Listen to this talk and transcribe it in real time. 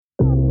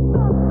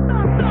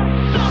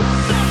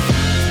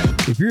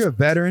you're a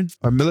veteran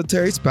or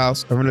military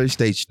spouse of an early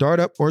stage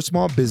startup or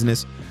small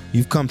business,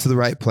 you've come to the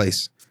right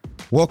place.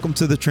 Welcome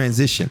to The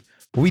Transition,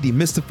 where we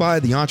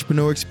demystify the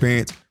entrepreneur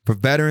experience for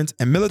veterans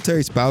and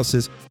military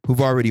spouses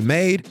who've already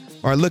made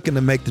or are looking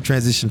to make the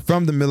transition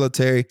from the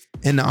military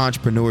into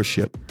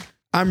entrepreneurship.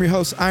 I'm your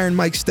host, Iron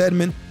Mike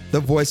Stedman, the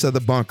voice of The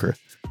Bunker.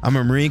 I'm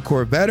a Marine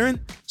Corps veteran,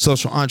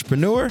 social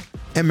entrepreneur,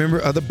 and member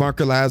of the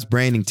Bunker Labs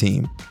branding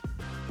team.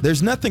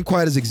 There's nothing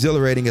quite as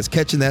exhilarating as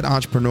catching that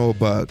entrepreneurial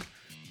bug.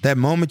 That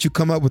moment you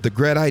come up with a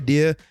great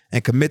idea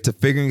and commit to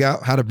figuring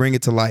out how to bring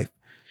it to life.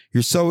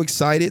 You're so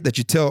excited that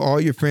you tell all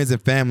your friends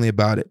and family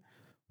about it.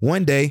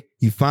 One day,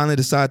 you finally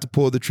decide to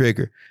pull the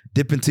trigger,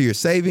 dip into your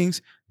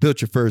savings, build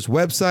your first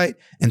website,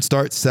 and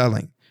start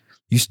selling.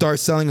 You start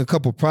selling a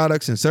couple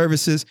products and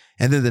services,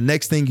 and then the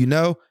next thing you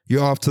know,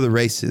 you're off to the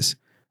races.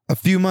 A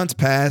few months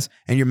pass,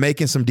 and you're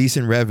making some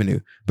decent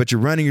revenue, but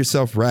you're running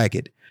yourself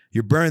ragged.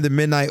 You're burning the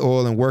midnight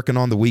oil and working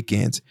on the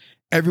weekends.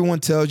 Everyone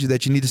tells you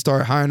that you need to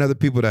start hiring other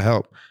people to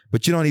help,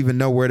 but you don't even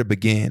know where to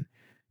begin.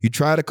 You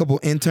tried a couple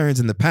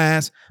interns in the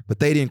past, but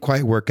they didn't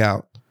quite work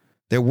out.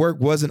 Their work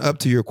wasn't up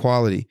to your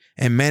quality,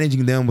 and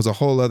managing them was a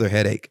whole other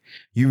headache.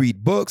 You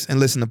read books and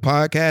listen to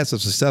podcasts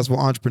of successful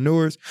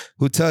entrepreneurs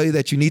who tell you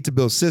that you need to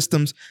build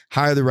systems,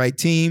 hire the right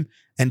team,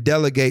 and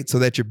delegate so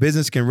that your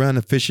business can run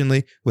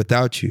efficiently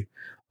without you.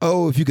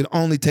 Oh, if you could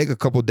only take a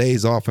couple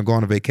days off and go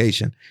on a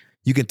vacation.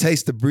 You can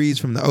taste the breeze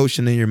from the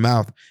ocean in your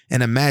mouth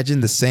and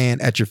imagine the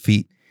sand at your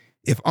feet.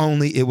 If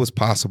only it was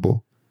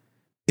possible.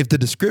 If the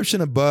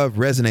description above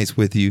resonates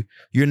with you,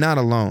 you're not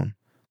alone.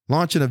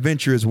 Launching a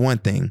venture is one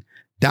thing.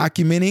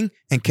 Documenting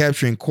and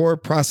capturing core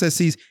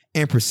processes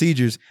and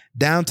procedures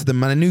down to the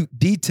minute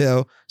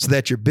detail so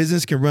that your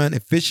business can run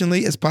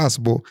efficiently as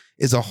possible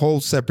is a whole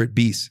separate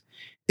beast.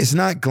 It's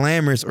not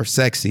glamorous or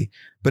sexy,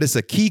 but it's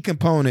a key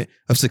component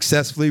of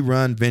successfully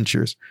run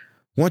ventures.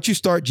 Once you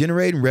start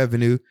generating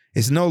revenue,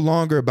 it's no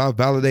longer about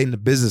validating the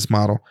business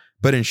model,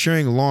 but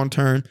ensuring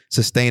long-term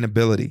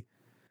sustainability.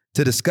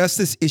 To discuss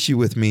this issue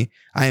with me,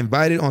 I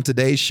invited on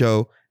today's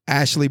show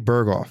Ashley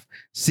Berghoff,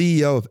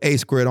 CEO of A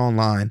Squared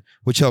Online,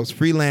 which helps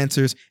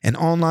freelancers and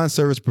online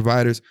service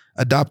providers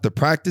adopt the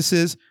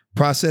practices,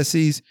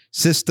 processes,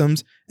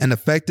 systems, and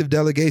effective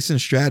delegation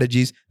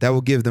strategies that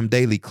will give them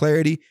daily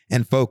clarity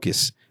and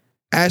focus.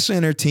 Ashley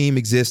and her team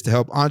exist to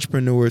help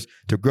entrepreneurs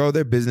to grow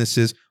their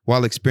businesses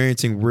while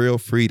experiencing real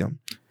freedom.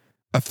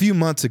 A few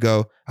months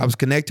ago, I was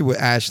connected with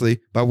Ashley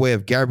by way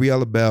of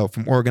Gabriella Bell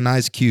from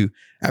Organized Q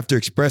after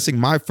expressing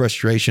my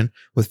frustration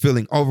with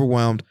feeling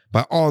overwhelmed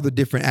by all the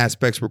different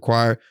aspects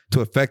required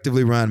to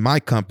effectively run my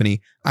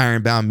company,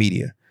 Ironbound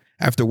Media.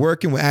 After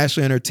working with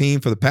Ashley and her team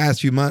for the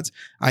past few months,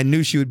 I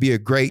knew she would be a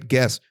great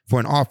guest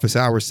for an office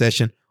hour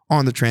session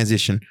on The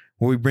Transition,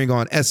 where we bring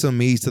on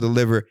SMEs to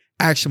deliver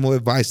actionable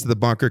advice to the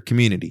Bunker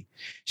community.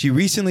 She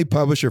recently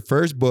published her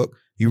first book,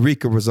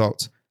 Eureka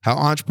Results: How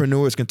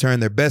Entrepreneurs Can Turn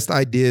Their Best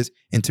Ideas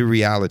into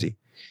Reality.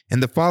 In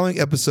the following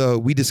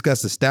episode, we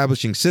discuss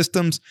establishing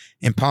systems,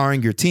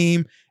 empowering your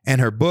team,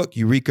 and her book,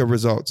 Eureka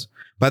Results.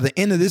 By the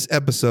end of this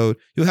episode,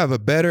 you'll have a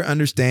better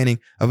understanding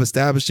of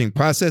establishing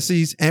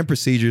processes and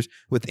procedures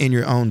within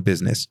your own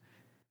business.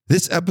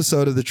 This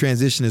episode of The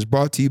Transition is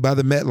brought to you by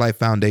the MetLife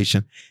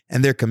Foundation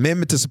and their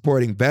commitment to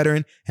supporting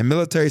veteran and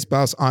military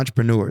spouse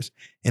entrepreneurs.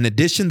 In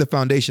addition, the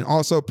foundation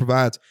also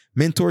provides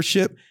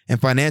mentorship and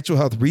financial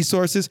health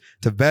resources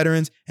to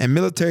veterans and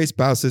military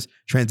spouses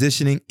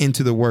transitioning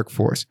into the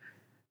workforce.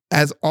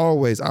 As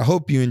always, I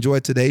hope you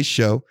enjoyed today's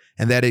show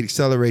and that it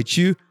accelerates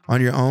you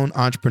on your own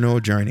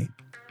entrepreneurial journey.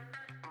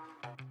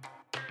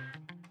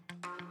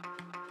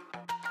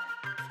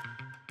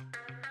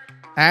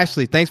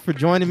 Ashley, thanks for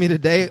joining me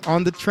today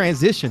on The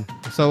Transition.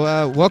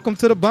 So welcome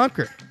to the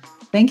Bunker.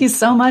 Thank you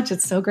so much.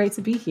 It's so great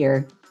to be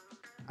here.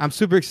 I'm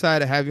super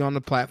excited to have you on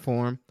the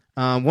platform.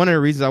 One of the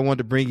reasons I wanted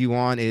to bring you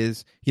on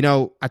is,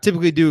 I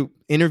typically do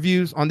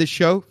interviews on this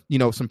show,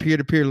 some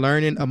peer-to-peer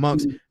learning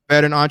amongst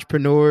veteran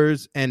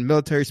entrepreneurs and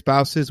military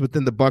spouses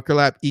within the Bunker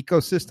Lab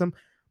ecosystem.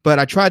 But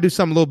I try to do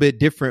something a little bit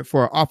different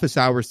for our office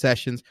hour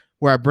sessions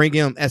where I bring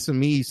in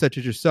SMEs such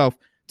as yourself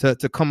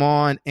to come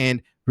on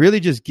and really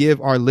just give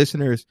our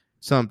listeners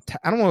some,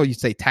 I don't want to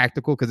say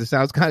tactical because it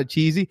sounds kind of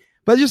cheesy,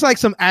 but just like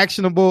some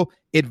actionable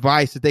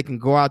advice that they can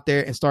go out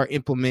there and start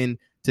implementing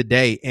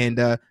today. And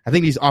I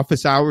think these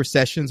office hour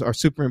sessions are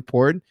super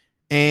important.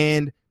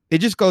 And it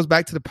just goes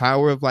back to the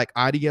power of like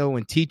audio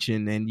and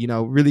teaching and,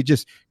 really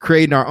just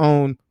creating our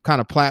own kind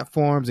of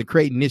platforms and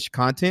creating niche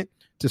content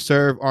to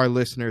serve our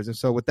listeners. And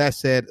so with that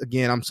said,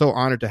 again, I'm so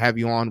honored to have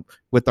you on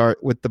with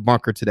the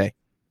Bunker today.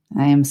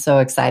 I am so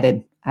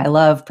excited. I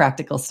love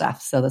practical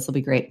stuff. So this will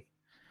be great.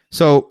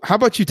 So how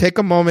about you take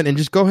a moment and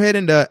just go ahead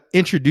and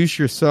introduce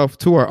yourself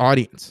to our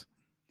audience?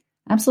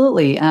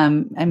 Absolutely.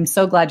 I'm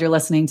so glad you're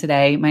listening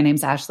today. My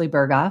name's Ashley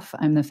Berghoff.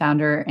 I'm the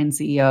founder and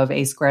CEO of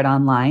A Squared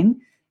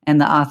Online and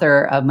the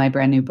author of my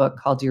brand new book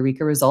called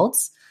Eureka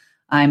Results.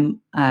 I'm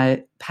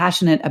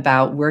passionate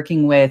about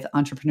working with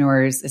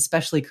entrepreneurs,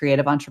 especially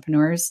creative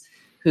entrepreneurs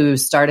who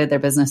started their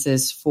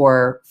businesses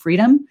for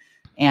freedom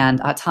and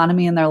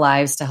autonomy in their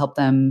lives to help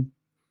them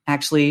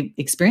actually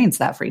experience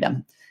that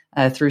freedom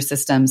through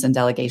systems and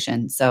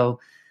delegation. So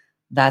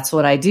that's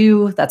what I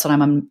do. That's what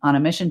I'm on a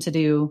mission to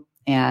do.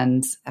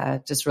 And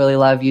just really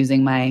love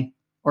using my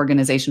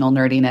organizational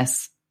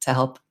nerdiness to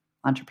help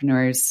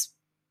entrepreneurs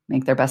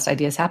make their best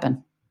ideas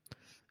happen.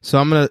 So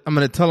I'm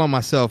gonna tell on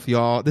myself,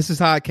 y'all. This is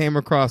how I came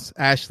across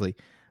Ashley.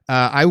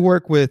 I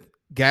work with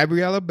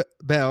Gabriella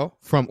Bell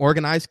from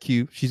Organized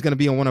Q. She's going to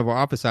be on one of our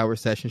office hour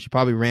sessions. She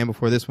probably ran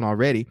before this one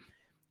already.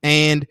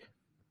 And,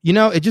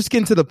 it just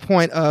getting to the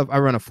point of I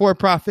run a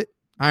for-profit,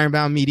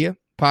 Ironbound Media,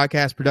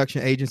 podcast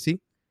production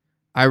agency.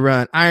 I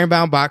run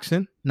Ironbound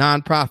Boxing,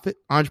 nonprofit,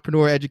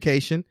 entrepreneur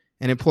education,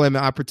 and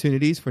employment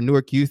opportunities for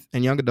Newark youth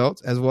and young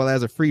adults, as well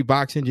as a free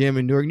boxing gym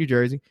in Newark, New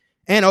Jersey.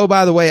 And, oh,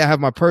 by the way, I have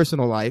my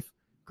personal life,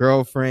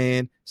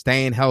 girlfriend,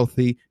 staying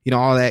healthy,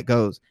 all that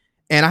goes.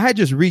 And I had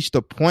just reached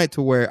a point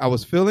to where I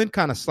was feeling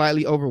kind of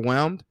slightly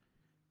overwhelmed.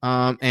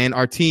 And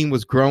our team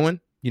was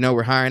growing.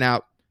 We're hiring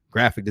out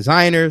graphic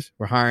designers.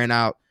 We're hiring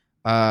out,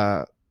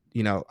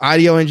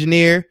 audio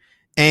engineer.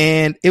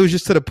 And it was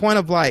just to the point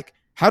of like,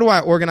 how do I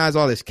organize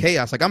all this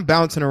chaos? Like I'm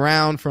bouncing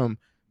around from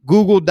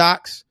Google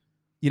Docs.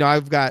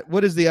 I've got,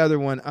 what is the other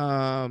one?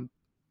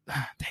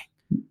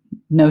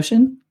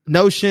 Notion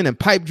and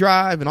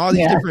Pipedrive and all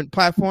these different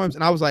platforms.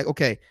 And I was like,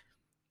 okay,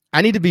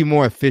 I need to be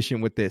more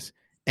efficient with this.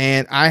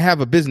 And I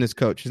have a business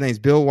coach. His name's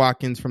Bill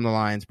Watkins from the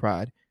Lions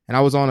Pride. And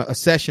I was on a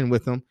session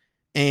with him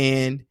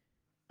and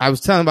I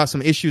was telling him about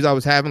some issues I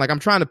was having. Like I'm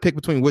trying to pick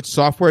between which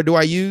software do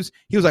I use.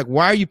 He was like,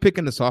 why are you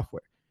picking the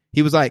software?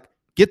 He was like,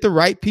 get the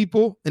right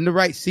people in the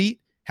right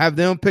seat, have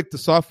them pick the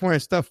software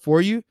and stuff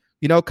for you,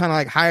 kind of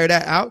like hire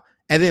that out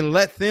and then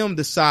let them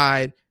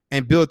decide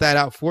and build that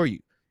out for you.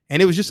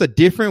 And it was just a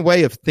different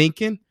way of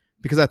thinking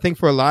because I think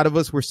for a lot of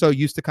us, we're so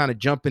used to kind of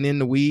jumping in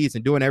the weeds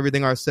and doing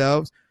everything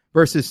ourselves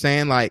versus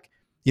saying like,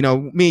 me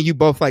and you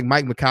both like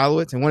Mike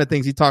Michalowicz. And one of the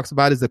things he talks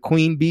about is the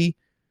queen bee.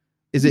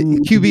 Is it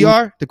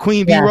QBR? The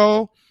queen bee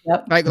role?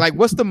 Yep. Like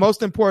what's the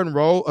most important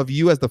role of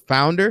you as the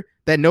founder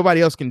that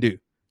nobody else can do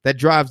that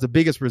drives the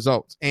biggest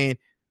results? And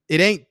it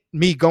ain't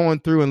me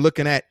going through and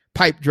looking at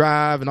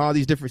Pipedrive and all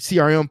these different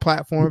CRM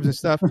platforms and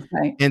stuff.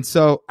 Right. And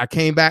so I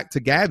came back to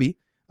Gabby,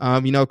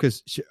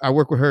 because I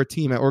work with her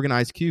team at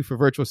Organized Q for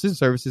virtual assistant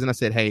services. And I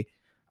said, hey,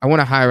 I want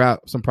to hire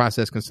out some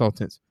process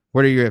consultants.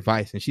 What are your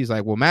advice? And she's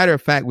like, well, matter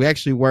of fact, we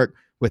actually work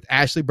with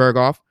Ashley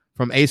Berghoff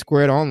from A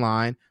Squared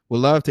Online. Would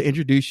love to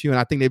introduce you. And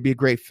I think they'd be a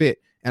great fit.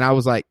 And I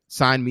was like,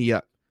 sign me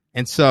up.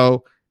 And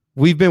so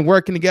we've been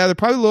working together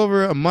probably a little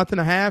over a month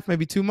and a half,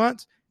 maybe 2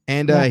 months.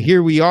 And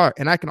here we are.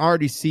 And I can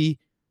already see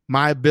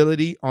my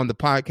ability on the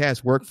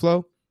podcast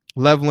workflow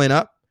leveling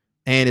up.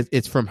 And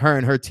it's from her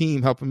and her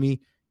team helping me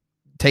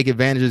take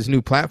advantage of this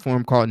new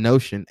platform called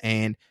Notion.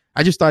 And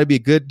I just thought it'd be a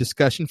good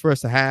discussion for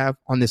us to have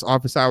on this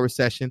office hour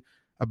session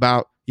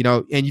about,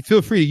 and you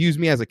feel free to use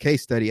me as a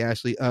case study,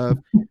 Ashley, of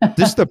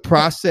just the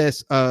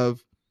process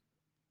of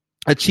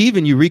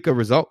achieving Eureka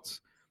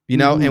results,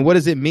 and what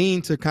does it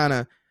mean to kind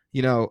of,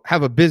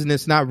 have a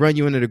business not run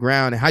you into the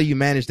ground, and how do you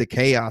manage the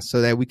chaos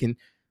so that we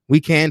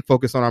can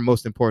focus on our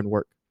most important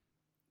work?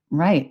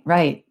 Right.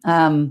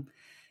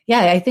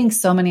 I think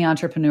so many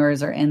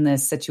entrepreneurs are in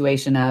this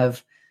situation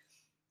of,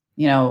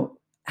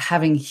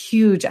 having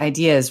huge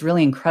ideas,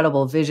 really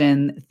incredible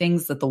vision,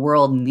 things that the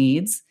world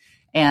needs,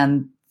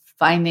 and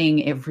finding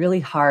it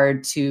really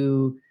hard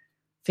to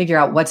figure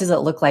out what does it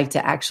look like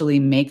to actually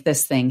make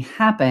this thing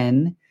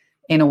happen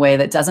in a way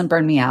that doesn't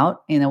burn me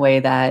out, in a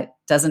way that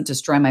doesn't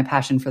destroy my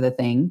passion for the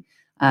thing.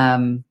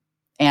 And,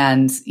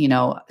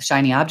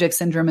 shiny object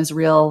syndrome is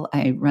real.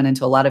 I run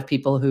into a lot of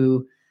people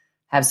who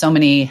have so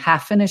many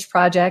half-finished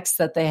projects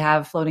that they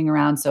have floating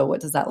around. So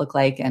what does that look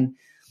like? And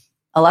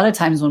a lot of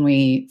times when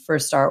we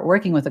first start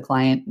working with a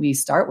client, we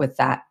start with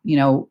that,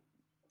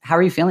 how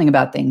are you feeling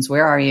about things?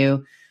 Where are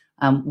you?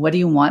 What do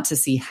you want to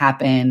see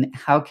happen?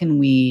 How can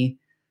we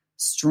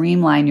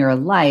streamline your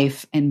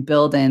life and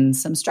build in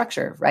some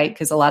structure, right?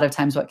 Because a lot of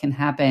times what can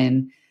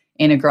happen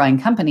in a growing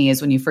company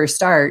is when you first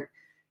start,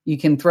 you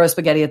can throw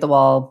spaghetti at the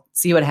wall,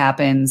 see what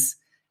happens,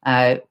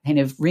 kind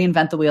of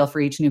reinvent the wheel for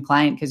each new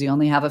client because you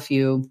only have a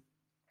few,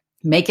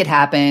 make it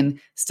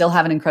happen, still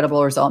have an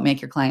incredible result,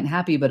 make your client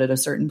happy. But at a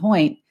certain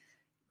point,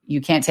 you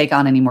can't take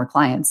on any more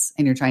clients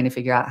and you're trying to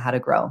figure out how to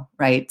grow,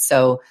 right?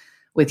 So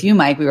with you,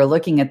 Mike, we were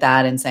looking at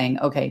that and saying,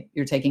 okay,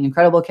 you're taking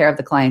incredible care of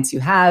the clients you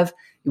have.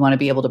 You want to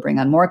be able to bring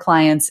on more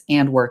clients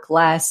and work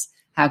less.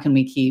 How can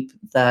we keep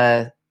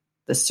the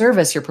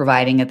service you're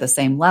providing at the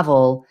same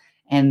level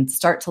and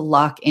start to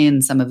lock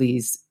in some of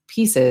these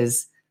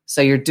pieces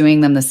so you're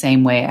doing them the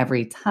same way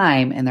every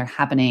time and they're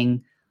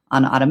happening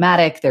on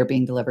automatic, they're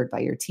being delivered by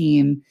your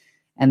team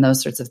and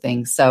those sorts of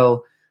things.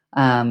 So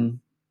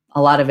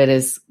a lot of it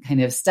is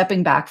kind of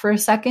stepping back for a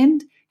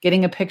second,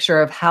 getting a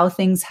picture of how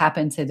things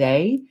happen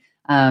today,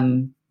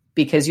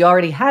 because you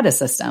already had a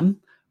system,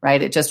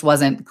 right? It just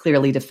wasn't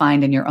clearly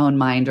defined in your own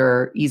mind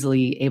or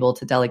easily able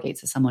to delegate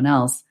to someone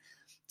else.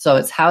 So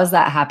it's how is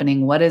that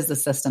happening? What is the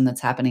system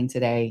that's happening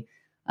today?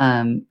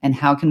 And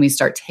how can we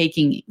start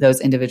taking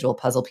those individual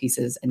puzzle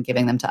pieces and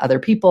giving them to other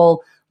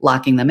people,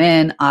 locking them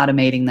in,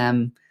 automating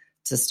them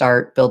to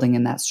start building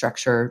in that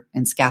structure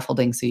and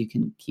scaffolding so you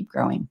can keep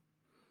growing.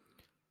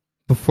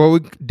 Before we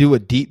do a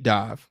deep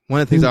dive,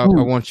 one of the things I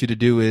want you to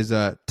do is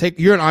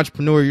you're an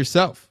entrepreneur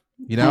yourself,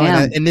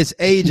 and in this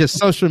age of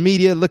social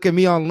media, look at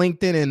me on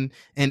LinkedIn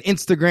and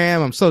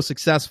Instagram. I'm so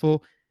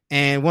successful.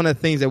 And one of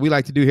the things that we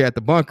like to do here at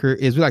the Bunker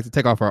is we like to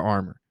take off our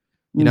armor,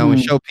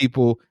 and show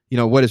people,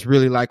 what it's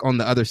really like on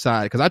the other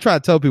side. Because I try to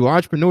tell people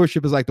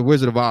entrepreneurship is like the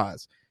Wizard of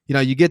Oz.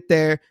 You get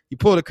there, you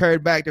pull the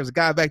curtain back. There's a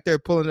guy back there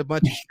pulling a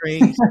bunch of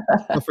strings.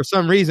 But for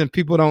some reason,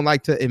 people don't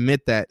like to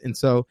admit that. And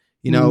so,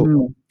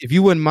 if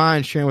you wouldn't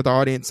mind sharing with the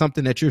audience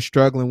something that you're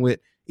struggling with,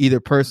 either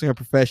personally or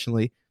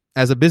professionally,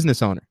 as a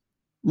business owner.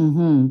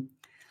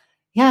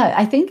 Yeah,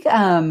 I think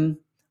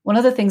one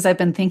of the things I've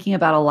been thinking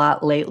about a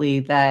lot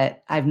lately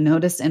that I've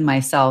noticed in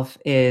myself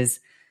is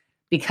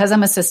because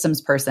I'm a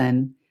systems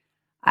person,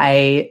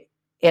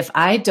 if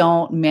I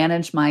don't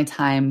manage my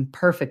time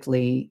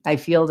perfectly, I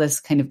feel this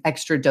kind of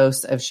extra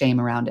dose of shame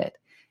around it.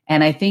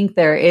 And I think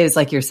there is,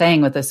 like you're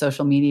saying, with the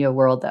social media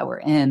world that we're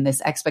in,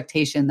 this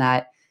expectation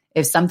that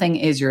if something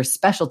is your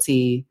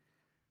specialty,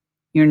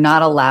 you're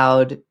not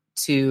allowed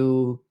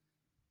to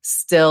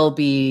still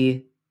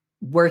be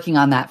working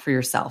on that for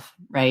yourself,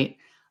 right?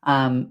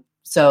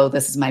 So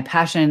this is my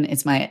passion.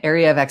 It's my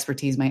area of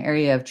expertise, my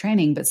area of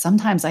training, but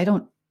sometimes I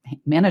don't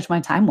manage my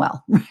time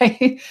well,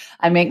 right?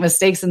 I make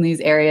mistakes in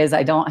these areas.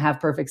 I don't have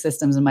perfect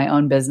systems in my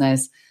own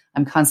business.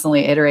 I'm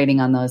constantly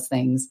iterating on those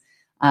things.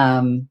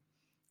 And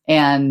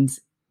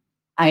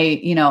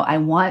I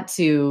want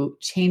to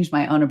change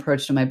my own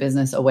approach to my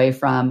business away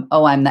from,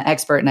 I'm the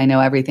expert and I know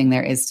everything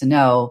there is to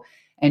know,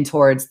 and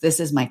towards, this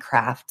is my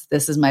craft.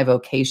 This is my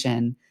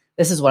vocation.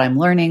 This is what I'm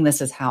learning.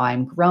 This is how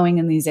I'm growing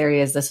in these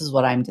areas. This is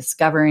what I'm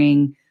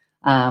discovering.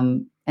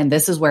 And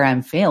this is where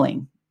I'm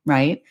failing,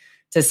 right?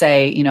 To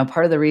say,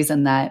 part of the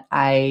reason that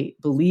I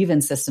believe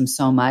in systems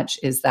so much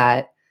is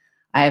that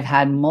I have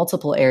had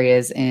multiple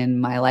areas in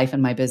my life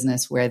and my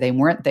business where they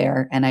weren't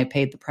there, and I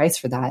paid the price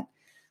for that.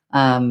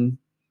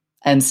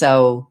 And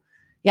so,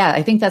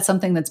 I think that's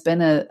something that's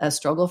been a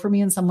struggle for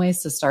me in some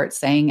ways, to start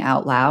saying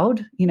out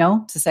loud,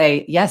 to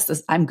say,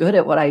 yes, I'm good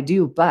at what I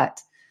do,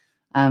 but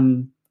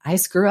I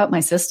screw up my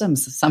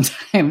systems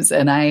sometimes,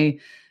 and I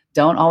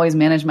don't always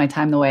manage my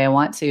time the way I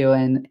want to.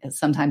 And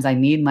sometimes I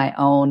need my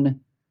own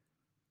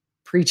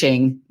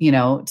preaching,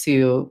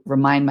 to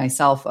remind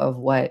myself of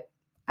what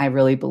I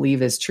really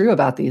believe is true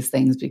about these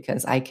things,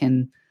 because I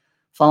can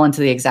fall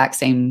into the exact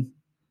same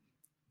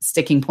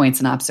sticking points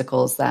and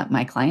obstacles that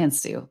my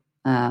clients do.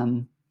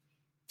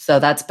 So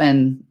that's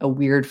been a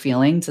weird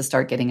feeling, to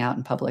start getting out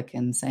in public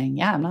and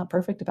saying, I'm not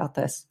perfect about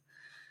this.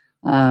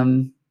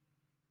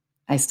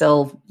 I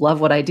still love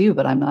what I do,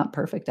 but I'm not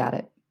perfect at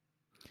it.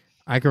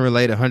 I can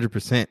relate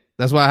 100%.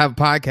 That's why I have a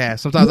podcast.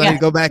 Sometimes I need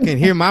to go back and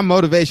hear my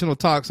motivational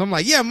talk. So I'm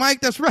like, Mike,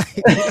 that's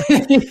right.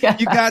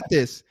 You got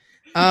this.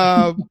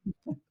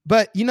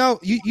 But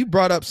you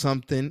brought up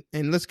something,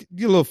 and let's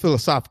get a little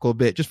philosophical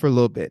bit, just for a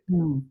little bit,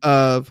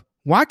 of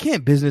why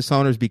can't business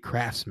owners be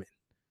craftsmen?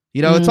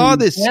 It's all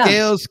this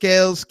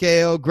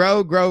scale,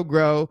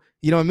 grow.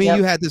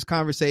 You had this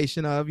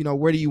conversation of,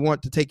 where do you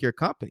want to take your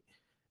company?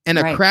 And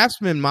a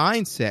craftsman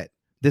mindset,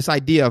 this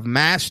idea of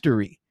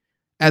mastery,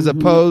 as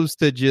opposed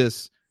to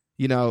just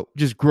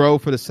grow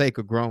for the sake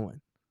of growing.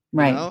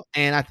 Right.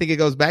 And I think it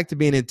goes back to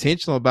being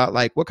intentional about,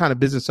 like, what kind of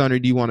business owner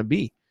do you want to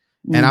be?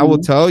 And I will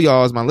tell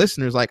y'all, as my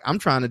listeners, like, I'm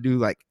trying to do,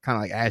 like, kind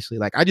of like Ashley,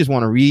 like, I just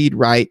want to read,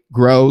 write,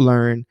 grow,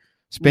 learn,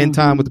 spend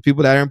time with the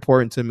people that are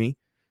important to me.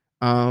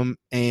 And,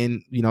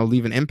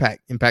 leave an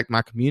impact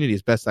my community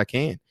as best I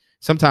can.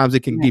 Sometimes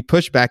it can be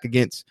pushback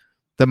against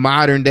the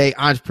modern day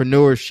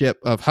entrepreneurship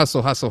of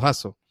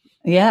hustle.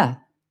 Yeah,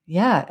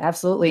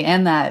 absolutely.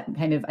 And that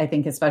kind of, I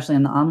think, especially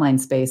in the online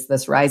space,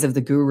 this rise of the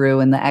guru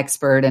and the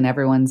expert, and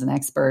everyone's an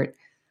expert.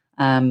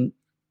 I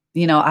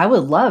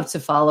would love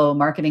to follow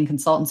marketing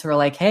consultants who are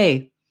like,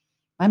 hey,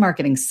 my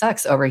marketing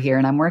sucks over here,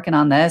 and I'm working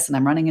on this, and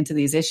I'm running into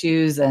these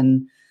issues,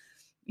 and,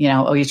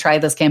 you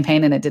tried this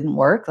campaign and it didn't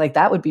work. Like,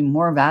 that would be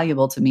more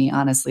valuable to me,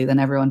 honestly, than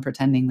everyone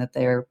pretending that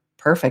they're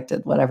perfect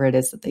at whatever it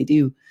is that they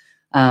do.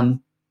 But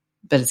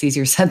it's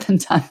easier said than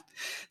done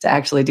to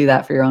actually do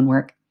that for your own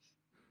work.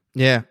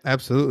 Yeah,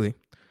 absolutely.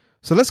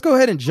 So let's go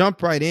ahead and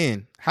jump right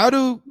in. How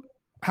do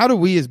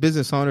we as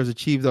business owners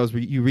achieve those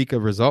eureka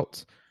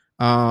results?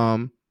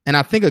 And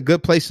I think a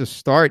good place to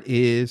start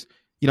is,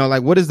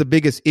 like, what is the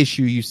biggest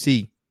issue you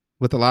see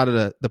with a lot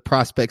of the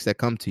prospects that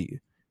come to you?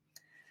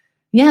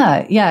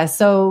 Yeah.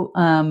 So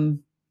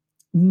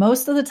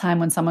most of the time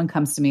when someone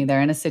comes to me,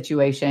 they're in a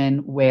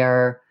situation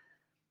where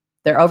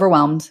they're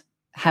overwhelmed,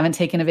 haven't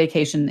taken a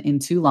vacation in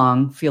too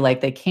long, feel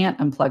like they can't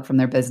unplug from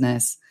their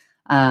business,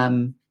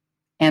 and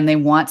they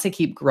want to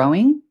keep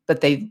growing, but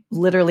they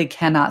literally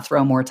cannot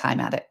throw more time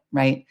at it,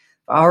 right?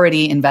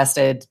 Already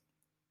invested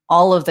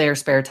all of their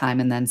spare time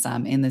and then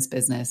some in this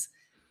business.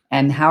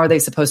 And how are they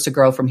supposed to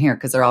grow from here?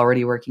 Because they're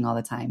already working all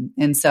the time.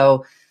 And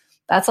so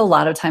that's a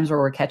lot of times where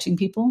we're catching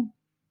people.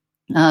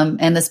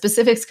 And the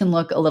specifics can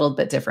look a little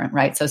bit different,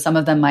 right? So some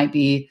of them might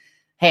be,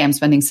 hey, I'm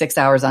spending 6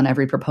 hours on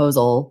every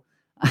proposal.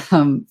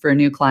 for a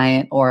new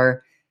client,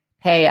 or,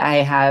 hey, I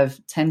have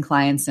 10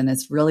 clients and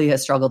it's really a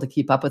struggle to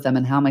keep up with them.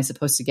 And how am I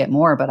supposed to get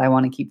more, but I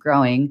want to keep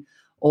growing?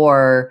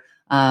 Or,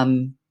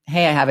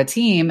 hey, I have a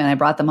team and I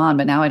brought them on,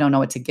 but now I don't know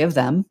what to give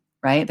them,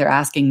 right? They're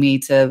asking me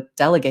to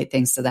delegate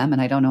things to them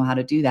and I don't know how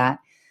to do that.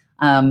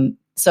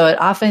 So it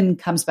often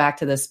comes back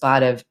to this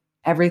spot of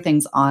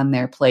everything's on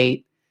their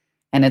plate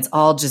and it's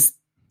all just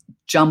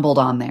jumbled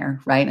on there,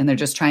 right? And they're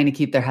just trying to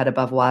keep their head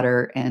above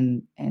water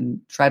and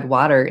tread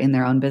water in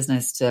their own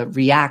business to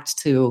react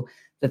to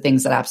the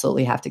things that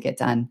absolutely have to get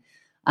done.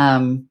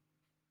 And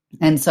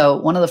so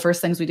one of the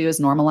first things we do is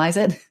normalize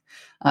it.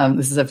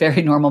 This is a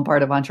very normal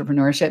part of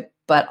entrepreneurship,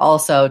 but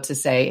also to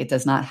say it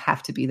does not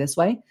have to be this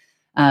way,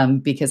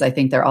 because I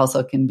think there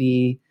also can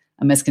be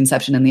a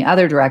misconception in the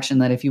other direction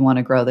that if you want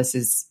to grow, this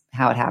is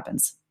how it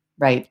happens,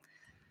 right?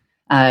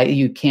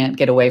 You can't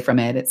get away from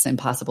it. It's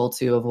impossible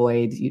to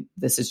avoid.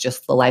 This is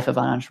just the life of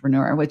an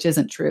entrepreneur, which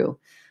isn't true.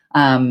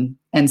 And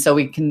so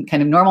we can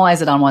kind of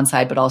normalize it on one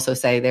side, but also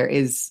say there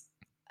is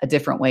a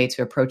different way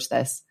to approach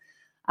this.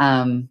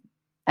 And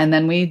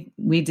then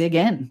we dig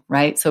in,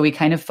 right? So we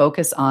kind of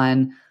focus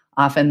on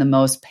often the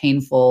most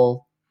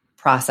painful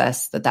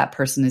process that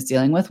person is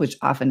dealing with, which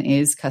often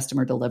is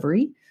customer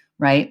delivery,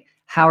 right?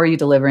 How are you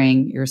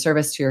delivering your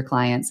service to your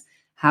clients?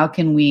 How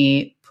can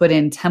we put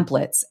in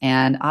templates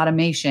and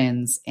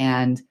automations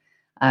and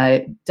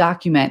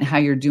document how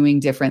you're doing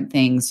different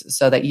things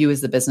so that you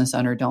as the business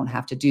owner don't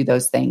have to do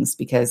those things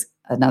because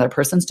another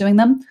person's doing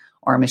them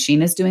or a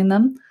machine is doing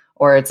them,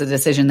 or it's a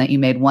decision that you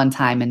made one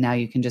time and now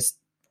you can just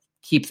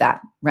keep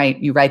that, right?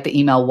 You write the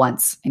email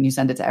once and you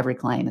send it to every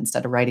client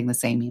instead of writing the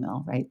same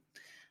email, right?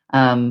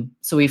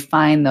 So we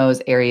find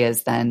those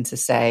areas then to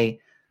say,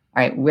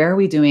 all right, where are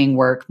we doing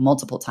work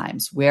multiple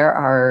times? Where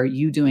are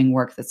you doing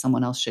work that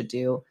someone else should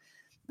do?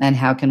 And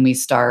how can we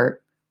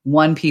start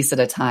one piece at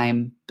a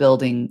time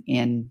building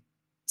in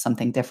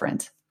something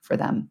different for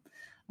them?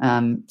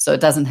 So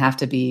it doesn't have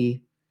to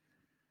be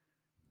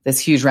this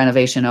huge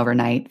renovation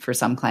overnight. For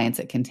some clients,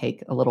 it can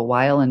take a little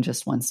while and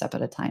just one step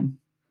at a time.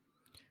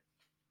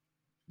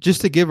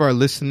 Just to give our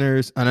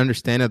listeners an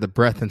understanding of the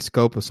breadth and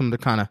scope of some of the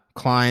kind of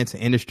clients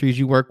and industries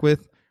you work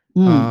with,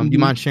 do you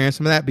mind sharing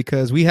some of that?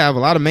 Because we have a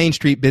lot of Main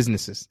Street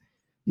businesses.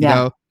 You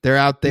know, they're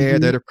out there,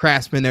 they're the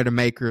craftsmen, they're the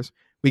makers.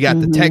 We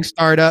got the tech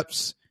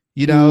startups,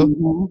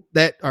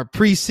 that are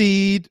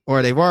pre-seed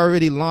or they've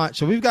already launched.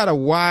 So we've got a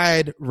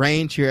wide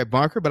range here at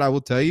Bunker, but I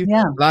will tell you,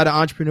 a lot of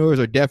entrepreneurs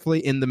are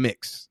definitely in the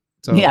mix.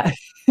 So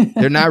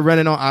they're not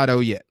running on auto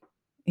yet.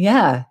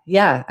 Yeah.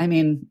 I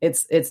mean,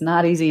 it's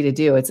not easy to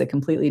do. It's a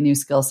completely new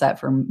skill set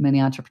for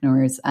many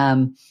entrepreneurs.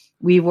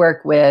 We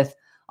work with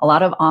a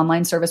lot of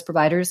online service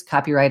providers,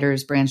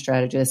 copywriters, brand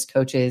strategists,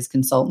 coaches,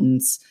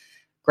 consultants,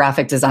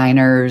 graphic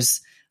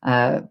designers,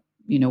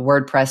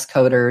 WordPress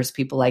coders,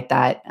 people like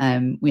that.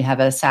 We have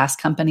a SaaS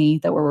company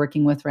that we're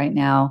working with right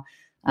now.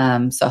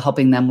 So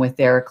helping them with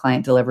their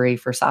client delivery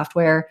for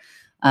software.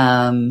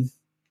 Who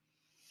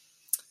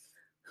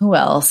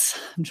else?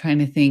 I'm trying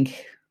to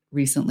think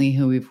recently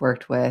who we've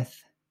worked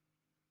with.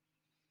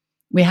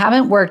 We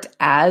haven't worked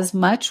as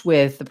much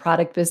with the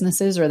product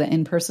businesses or the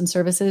in-person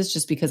services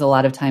just because a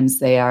lot of times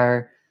they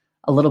are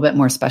a little bit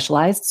more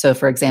specialized. So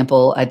for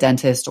example, a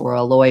dentist or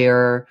a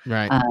lawyer,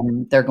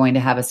 they're going to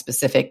have a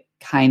specific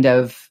kind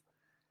of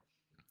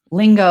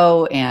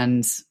lingo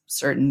and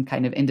certain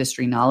kind of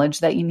industry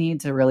knowledge that you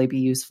need to really be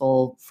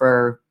useful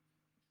for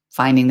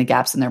finding the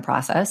gaps in their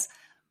process.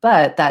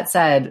 But that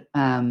said,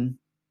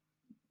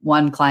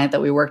 one client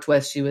that we worked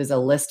with, she was a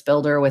list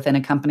builder within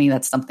a company.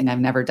 That's something I've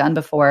never done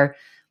before.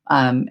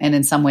 And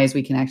in some ways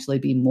we can actually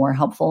be more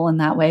helpful in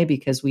that way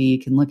because we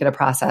can look at a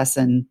process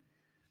and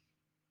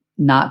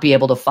not be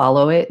able to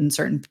follow it in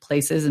certain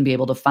places and be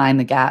able to find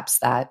the gaps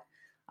that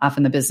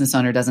often the business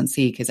owner doesn't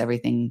see because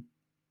everything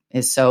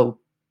is so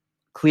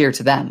clear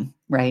to them,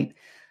 right?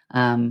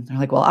 They're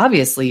like, well,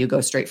 obviously you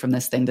go straight from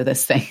this thing to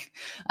this thing.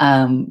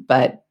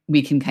 But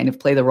we can kind of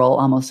play the role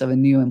almost of a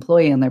new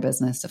employee in their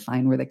business to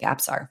find where the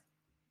gaps are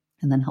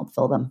and then help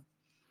fill them.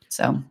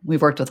 So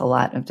we've worked with a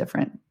lot of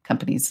different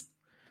companies.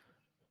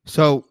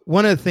 So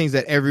one of the things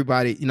that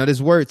everybody, this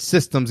word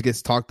systems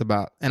gets talked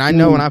about. And I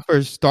know when I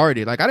first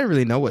started, I didn't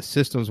really know what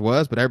systems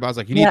was, but everybody's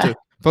like, you need to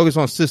focus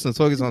on systems.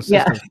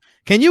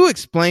 Can you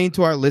explain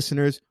to our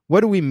listeners, what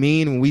do we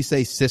mean when we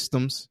say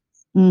systems?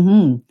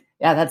 Yeah,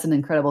 that's an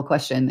incredible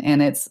question.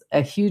 And it's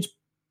a huge,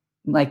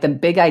 the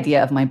big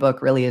idea of my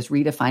book really is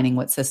redefining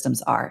what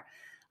systems are.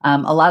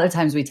 A lot of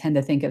times we tend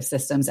to think of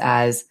systems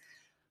as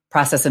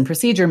process and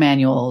procedure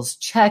manuals,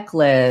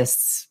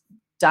 checklists,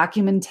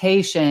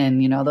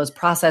 documentation, those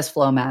process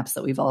flow maps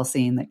that we've all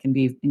seen that can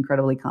be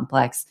incredibly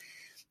complex.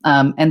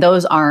 And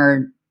those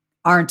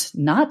aren't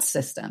not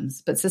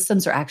systems, but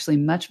systems are actually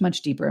much,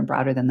 much deeper and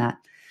broader than that.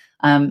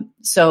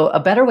 So a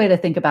better way to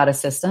think about a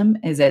system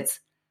is it's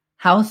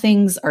how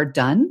things are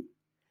done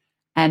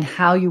and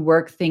how you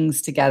work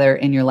things together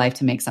in your life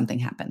to make something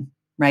happen,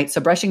 right?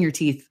 So brushing your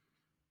teeth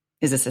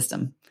is a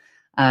system.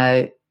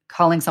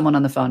 Calling someone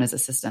on the phone is a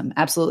system.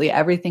 Absolutely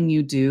everything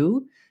you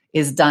do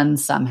is done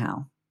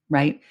somehow,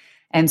 right?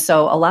 And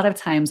so a lot of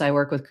times I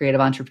work with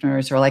creative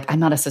entrepreneurs who are like, I'm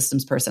not a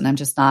systems person. I'm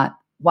just not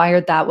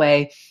wired that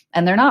way.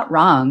 And they're not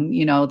wrong.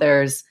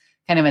 There's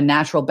kind of a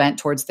natural bent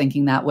towards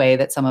thinking that way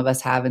that some of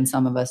us have and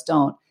some of us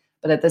don't.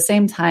 But at the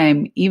same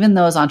time, even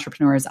those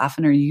entrepreneurs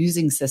often are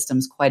using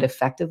systems quite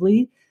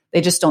effectively.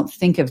 They just don't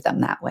think of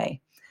them that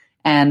way.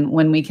 And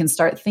when we can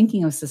start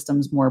thinking of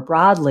systems more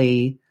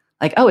broadly,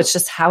 like, oh, it's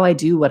just how I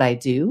do what I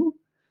do,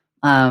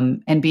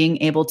 and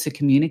being able to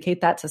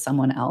communicate that to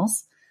someone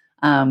else,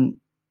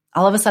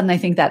 all of a sudden, I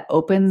think that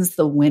opens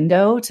the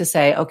window to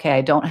say, okay,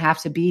 I don't have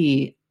to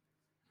be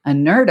a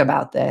nerd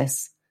about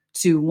this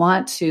to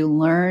want to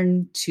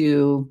learn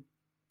to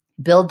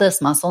build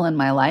this muscle in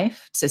my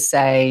life to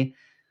say,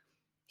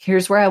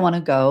 here's where I want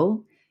to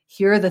go.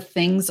 Here are the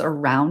things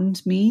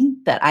around me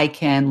that I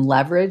can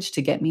leverage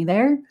to get me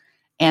there.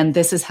 And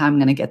this is how I'm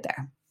going to get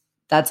there.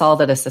 That's all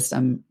that a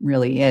system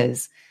really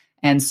is.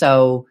 And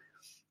so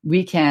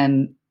we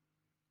can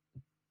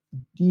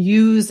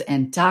use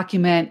and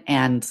document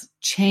and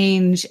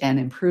change and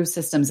improve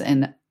systems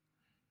in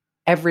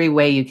every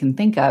way you can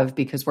think of,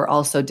 because we're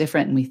all so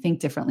different and we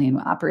think differently and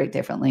we operate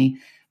differently.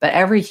 But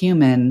every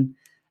human,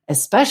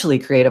 especially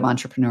creative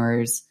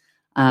entrepreneurs,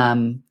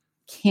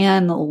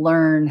 can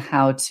learn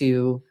how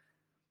to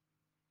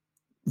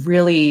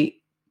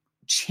really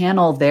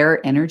channel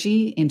their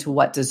energy into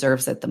what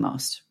deserves it the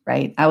most,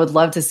 right? I would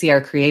love to see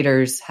our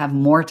creators have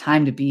more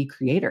time to be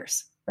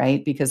creators,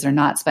 right? Because they're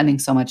not spending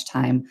so much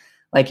time,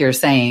 like you're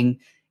saying,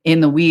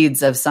 in the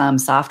weeds of some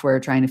software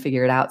trying to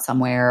figure it out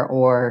somewhere,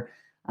 or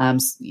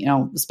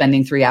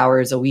spending 3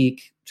 hours a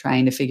week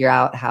trying to figure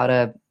out how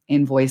to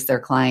invoice their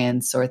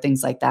clients or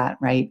things like that,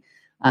 right?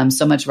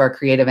 So much of our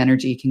creative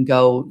energy can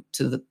go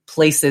to the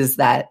places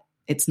that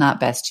it's not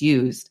best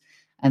used.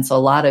 And so a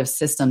lot of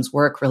systems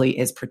work really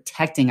is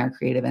protecting our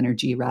creative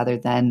energy rather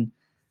than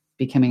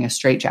becoming a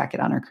straitjacket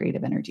on our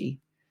creative energy,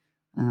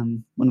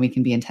 when we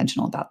can be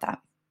intentional about that.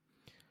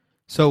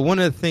 So one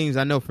of the things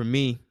I know for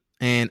me,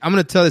 and I'm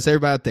going to tell this to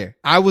everybody out there,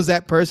 I was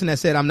that person that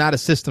said I'm not a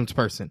systems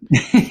person,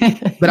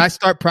 but I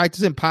start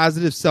practicing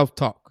positive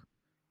self-talk,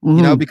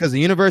 because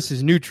the universe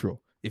is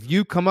neutral. If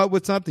you come up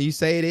with something, you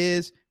say it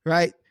is,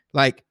 right?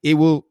 Like it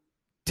will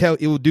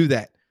do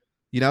that,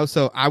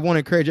 So I want to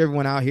encourage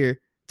everyone out here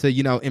to,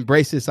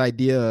 embrace this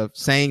idea of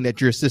saying that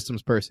you're a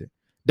systems person.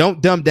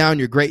 Don't dumb down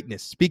your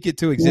greatness. Speak it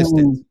to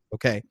existence.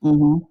 Okay.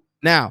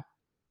 Now,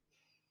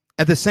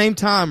 at the same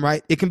time,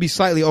 right, it can be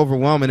slightly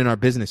overwhelming in our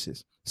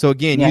businesses. So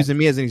again, using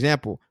me as an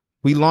example,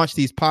 we launched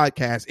these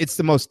podcasts. It's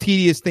the most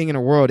tedious thing in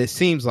the world, it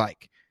seems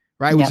like,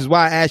 right? Which is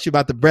why I asked you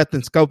about the breadth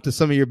and scope to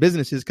some of your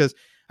businesses, because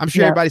I'm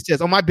sure everybody says,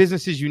 oh, my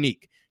business is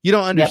unique. You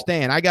don't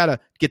understand. I got to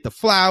get the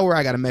flour.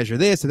 I got to measure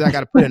this. And then I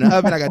got to put it in the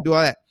oven. I got to do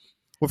all that.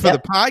 Well, for the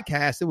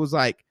podcast, it was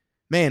like,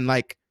 man,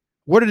 like,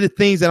 what are the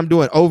things that I'm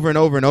doing over and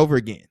over and over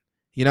again?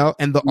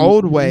 And the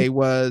old way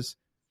was,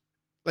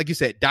 like you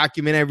said,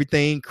 document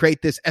everything,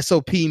 create this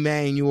SOP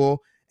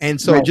manual. And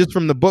so just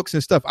from the books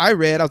and stuff I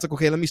read, I was like,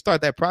 okay, let me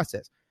start that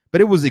process. But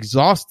it was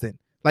exhausting.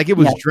 Like it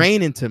was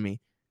draining to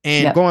me.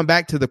 And going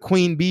back to the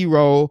queen bee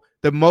role,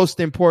 the most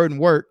important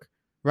work,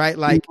 right?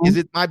 Like, is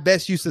it my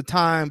best use of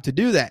time to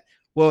do that?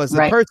 Well, as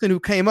the person who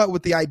came up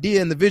with the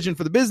idea and the vision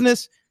for the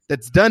business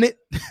that's done it,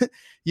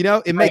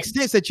 it makes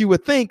sense that you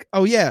would think,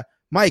 oh yeah,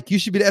 Mike, you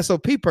should be the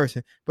SOP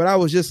person. But I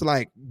was just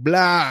like,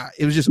 blah,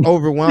 it was just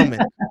overwhelming.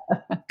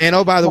 And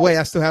oh, by the way,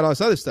 I still had all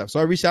this other stuff. So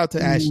I reached out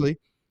to Ashley.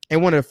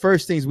 And one of the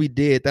first things we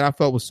did that I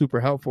felt was super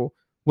helpful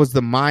was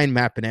the mind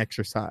mapping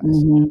exercise.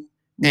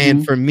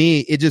 And for me,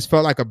 it just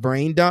felt like a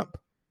brain dump.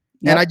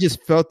 And I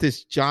just felt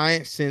this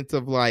giant sense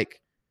of like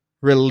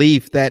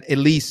relief that at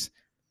least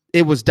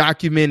it was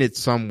documented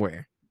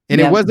somewhere. And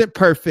it wasn't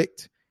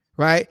perfect,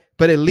 right?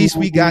 But at least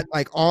we got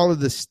like all of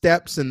the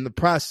steps and the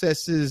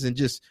processes and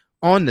just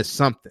on to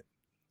something.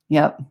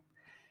 Yep.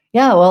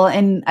 Yeah. Well,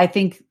 and I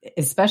think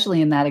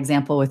especially in that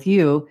example with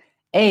you,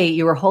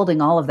 you were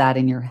holding all of that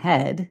in your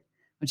head,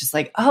 which is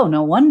like, oh,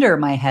 no wonder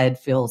my head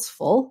feels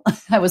full.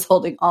 I was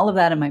holding all of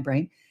that in my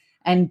brain.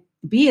 And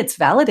B, it's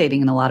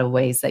validating in a lot of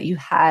ways that you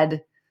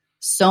had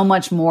so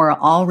much more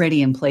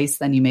already in place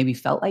than you maybe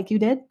felt like you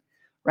did,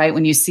 right?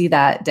 When you see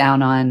that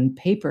down on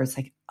paper, it's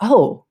like,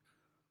 oh,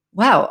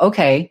 wow,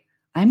 okay,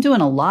 I'm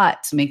doing a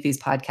lot to make these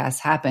podcasts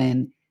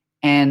happen.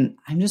 And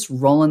I'm just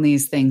rolling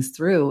these things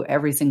through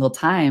every single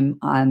time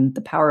on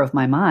the power of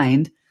my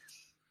mind.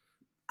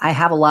 I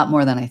have a lot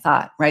more than I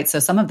thought, right? So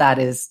some of that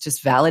is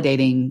just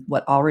validating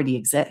what already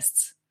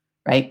exists,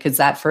 right? Because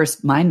that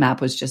first mind map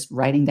was just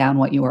writing down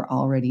what you were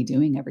already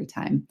doing every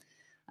time.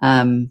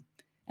 And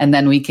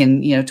then we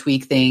can,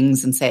 tweak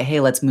things and say,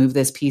 hey, let's move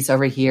this piece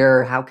over here.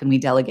 Or how can we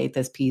delegate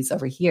this piece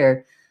over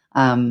here?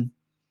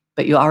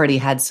 But you already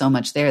had so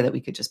much there that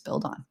we could just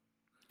build on.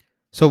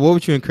 So what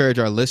would you encourage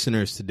our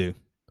listeners to do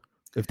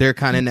if they're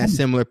kind of in that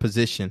similar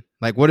position?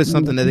 Like, what is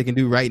something that they can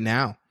do right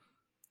now?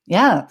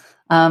 Yeah.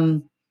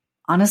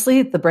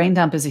 Honestly, the brain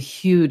dump is a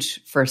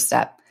huge first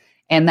step.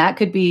 And that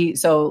could be,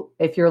 so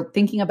if you're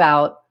thinking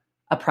about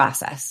a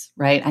process,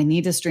 right? I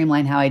need to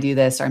streamline how I do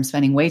this, or I'm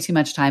spending way too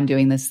much time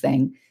doing this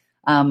thing.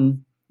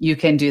 You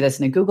can do this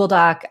in a Google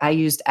Doc. I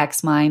used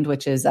Xmind,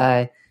 which is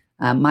a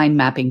mind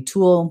mapping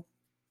tool.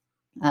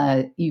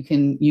 You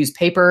can use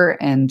paper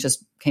and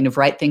just kind of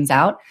write things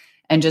out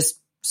and just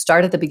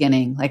start at the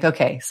beginning. Like,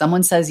 okay,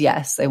 someone says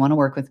yes, they want to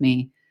work with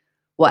me.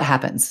 What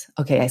happens?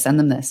 Okay, I send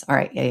them this. All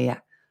right, yeah.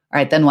 All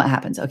right, then what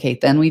happens? Okay,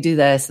 then we do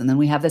this, and then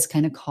we have this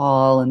kind of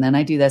call, and then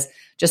I do this.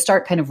 Just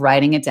start kind of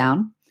writing it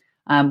down.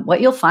 What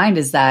you'll find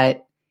is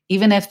that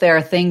even if there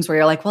are things where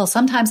you're like, well,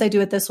 sometimes I do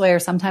it this way or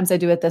sometimes I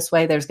do it this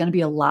way, there's going to be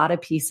a lot of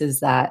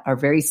pieces that are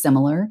very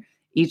similar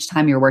each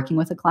time you're working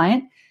with a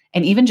client.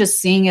 And even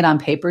just seeing it on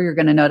paper, you're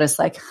going to notice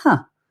like,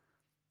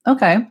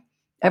 okay,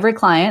 every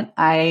client,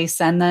 I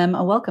send them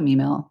a welcome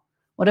email.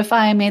 What if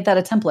I made that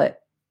a template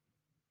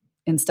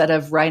instead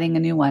of writing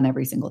a new one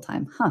every single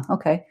time?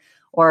 Okay.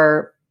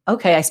 Or,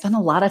 okay, I spend a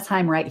lot of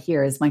time right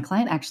here. Is my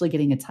client actually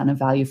getting a ton of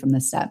value from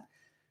this step?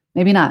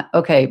 Maybe not.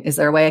 Okay. Is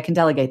there a way I can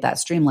delegate that,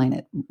 streamline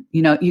it?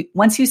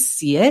 Once you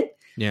see it,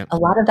 a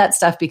lot of that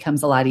stuff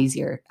becomes a lot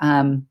easier.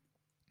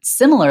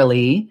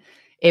 Similarly,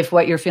 if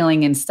what you're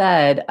feeling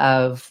instead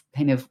of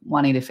kind of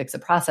wanting to fix a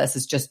process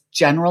is just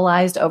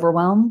generalized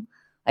overwhelm,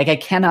 like I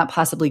cannot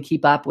possibly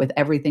keep up with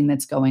everything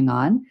that's going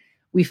on,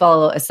 we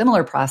follow a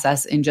similar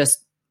process in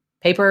just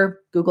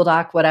paper, Google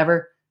Doc,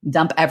 whatever,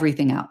 dump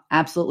everything out,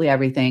 absolutely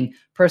everything,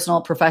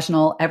 personal,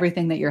 professional,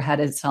 everything that your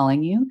head is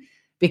telling you.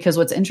 Because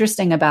what's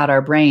interesting about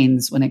our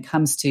brains when it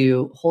comes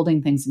to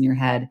holding things in your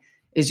head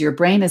is your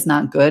brain is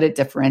not good at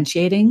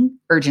differentiating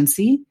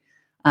urgency,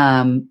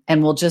 and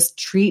will just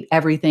treat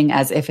everything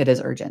as if it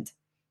is urgent,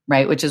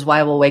 right? Which is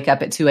why we'll wake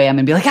up at 2 a.m.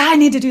 and be like, I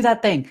need to do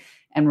that thing.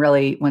 And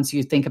really, once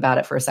you think about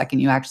it for a second,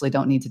 you actually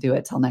don't need to do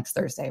it till next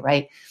Thursday,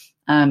 right?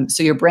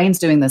 So your brain's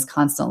doing this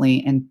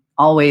constantly and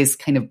always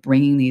kind of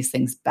bringing these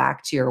things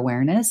back to your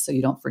awareness so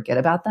you don't forget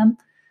about them.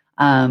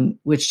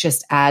 Which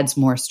just adds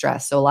more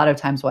stress. So a lot of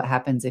times what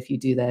happens if you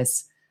do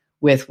this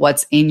with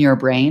what's in your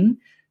brain,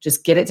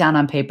 just get it down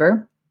on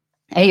paper.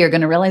 A, you're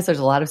going to realize there's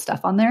a lot of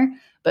stuff on there,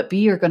 but B,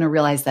 you're going to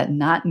realize that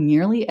not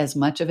nearly as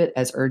much of it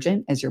as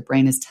urgent as your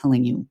brain is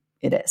telling you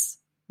it is,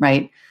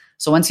 right?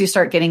 So once you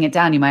start getting it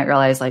down, you might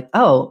realize like,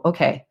 oh,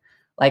 okay,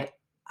 like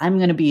I'm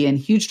going to be in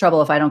huge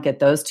trouble if I don't get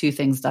those 2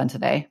 things done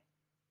today,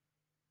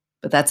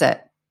 but that's it.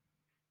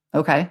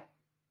 Okay,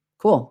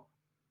 cool.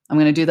 I'm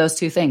going to do those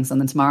 2 things. And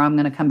then tomorrow I'm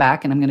going to come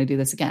back and I'm going to do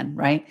this again,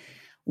 right?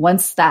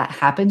 Once that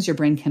happens, your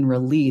brain can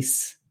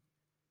release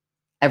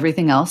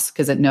everything else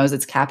because it knows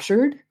it's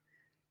captured.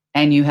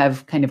 And you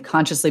have kind of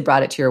consciously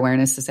brought it to your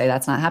awareness to say,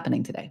 that's not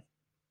happening today.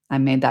 I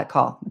made that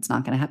call. It's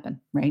not going to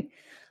happen, right?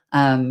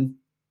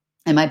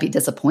 It might be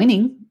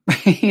disappointing,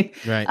 right?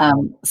 Right.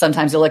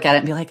 Sometimes you'll look at it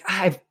and be like,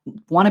 I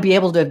want to be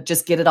able to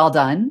just get it all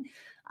done.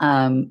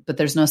 But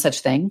there's no such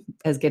thing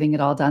as getting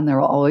it all done. There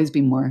will always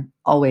be more,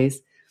 always.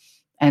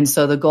 And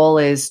so the goal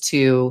is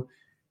to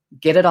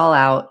get it all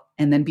out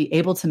and then be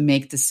able to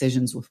make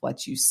decisions with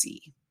what you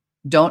see.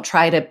 Don't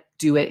try to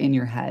do it in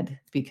your head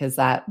because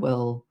that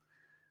will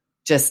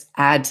just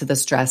add to the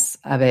stress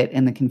of it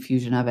and the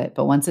confusion of it.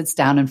 But once it's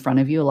down in front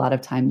of you, a lot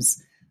of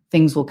times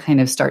things will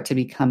kind of start to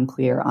become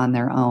clear on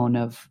their own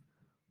of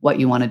what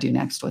you want to do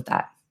next with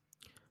that.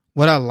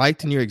 What I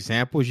liked in your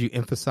examples, you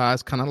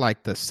emphasize kind of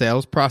like the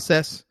sales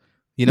process.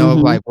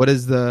 Like what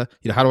is the,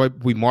 how do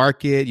we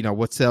market,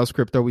 what sales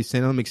script are we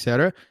sending them, et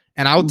cetera.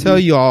 And I'll tell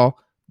you all,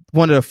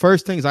 one of the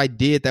first things I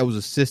did that was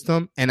a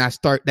system and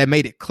that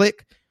made it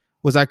click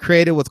was I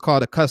created what's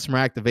called a customer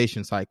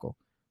activation cycle,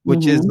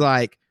 which is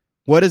like,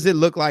 what does it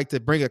look like to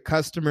bring a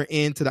customer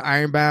into the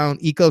Ironbound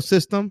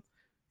ecosystem,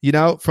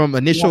 from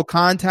initial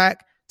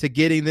contact to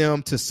getting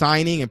them to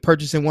signing and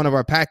purchasing one of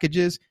our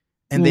packages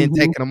and then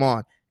taking them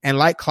on. And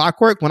like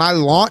clockwork, when I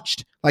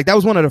launched, like that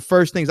was one of the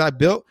first things I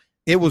built.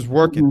 It was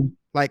working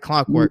like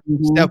clockwork.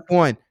 Step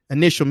 1,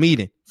 initial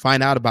meeting,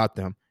 find out about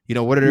them.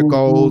 What are their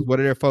goals? What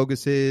are their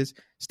focuses?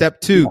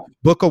 Step 2,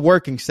 book a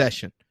working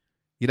session.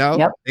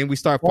 Then we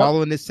start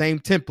following this same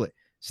template.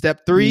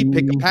 Step 3,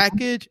 pick a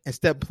package. And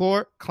step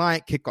 4,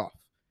 client kickoff.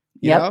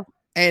 You know?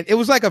 And it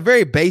was like a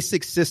very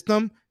basic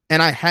system.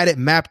 And I had it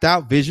mapped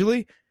out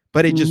visually,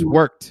 but it just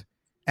worked.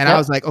 And I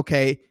was like,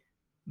 okay,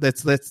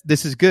 this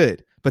is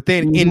good. But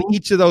then in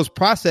each of those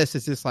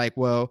processes, it's like,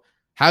 well,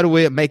 how do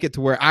we make it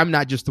to where I'm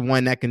not just the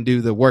one that can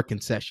do the working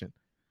session?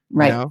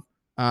 Right.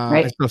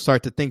 And so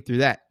start to think through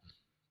that.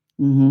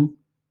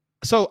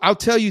 So I'll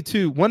tell you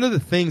too, one of the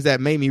things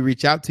that made me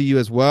reach out to you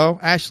as well,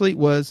 Ashley,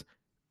 was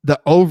the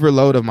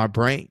overload of my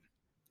brain.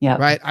 Yeah.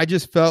 Right. I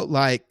just felt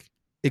like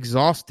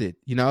exhausted,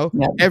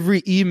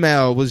 every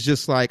email was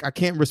just like, I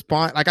can't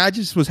respond. Like I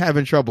just was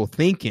having trouble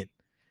thinking.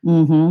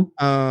 And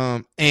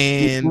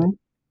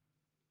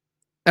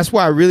that's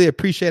why I really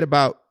appreciate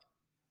about,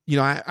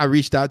 I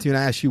reached out to you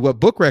and I asked you, what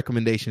book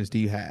recommendations do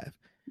you have?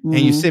 And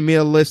you sent me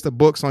a list of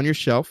books on your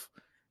shelf.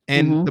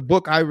 And the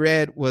book I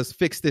read was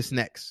Fix This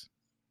Next.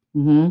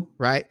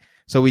 Right.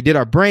 So we did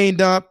our brain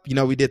dump,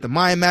 we did the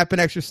mind mapping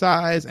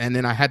exercise, and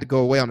then I had to go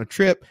away on a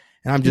trip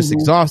and I'm just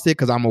exhausted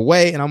because I'm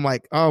away. And I'm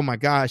like, oh my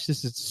gosh,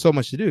 this is so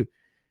much to do.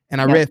 And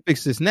I read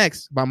Fix This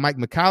Next by Mike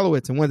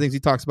Michalowicz. And one of the things he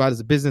talks about is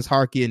the business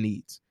hierarchy of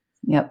needs.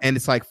 Yep. And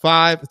it's like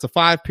it's a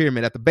 5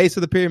 pyramid. At the base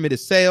of the pyramid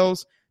is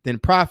sales, then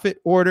profit,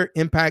 order,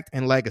 impact,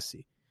 and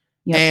legacy.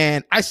 Yep.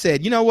 And I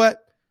said, you know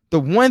what? The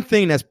one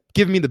thing that's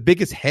giving me the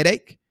biggest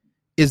headache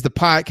is the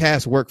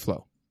podcast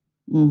workflow.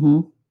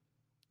 Mm-hmm.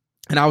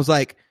 And I was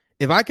like,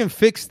 if I can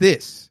fix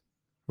this,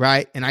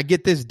 right, and I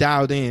get this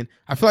dialed in,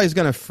 I feel like it's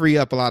going to free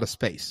up a lot of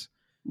space,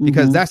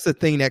 because that's the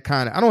thing that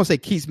kind of, I don't want to say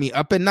keeps me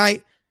up at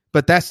night,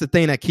 but that's the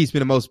thing that keeps me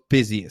the most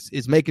busiest,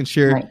 is making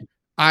sure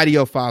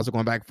audio files are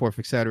going back and forth,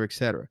 et cetera, et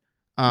cetera.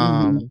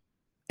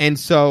 And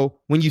so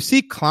when you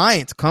see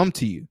clients come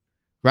to you,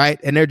 right,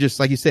 and they're just,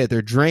 like you said,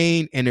 they're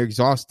drained and they're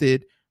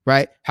exhausted,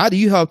 right? How do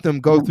you help them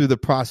go through the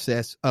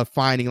process of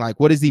finding, like,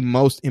 what is the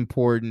most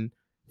important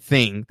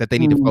thing that they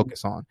need to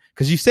focus on?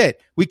 Because you said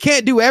we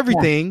can't do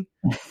everything.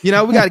 You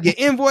know, we got to get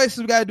invoices,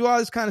 we got to do all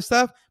this kind of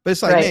stuff. But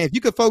it's like, man, if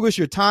you could focus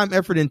your time,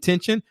 effort, and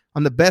attention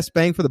on the best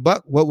bang for the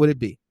buck, what would it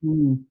be?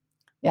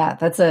 Yeah,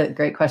 that's a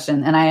great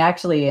question. And I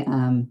actually,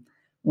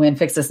 when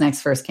Fix This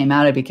Next first came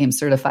out, I became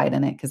certified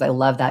in it because I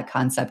love that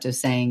concept of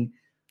saying,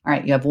 all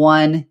right, you have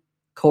one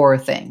core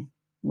thing.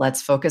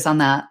 Let's focus on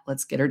that.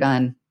 Let's get her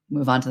done.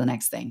 Move on to the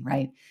next thing,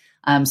 right?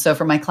 So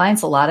for my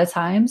clients, a lot of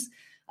times,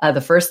 the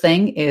first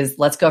thing is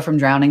let's go from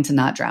drowning to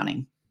not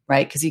drowning,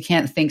 right? Because you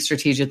can't think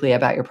strategically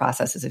about your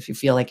processes if you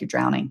feel like you're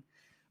drowning,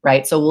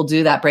 right? So we'll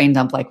do that brain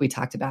dump like we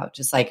talked about.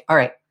 Just like, all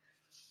right,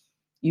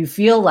 you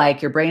feel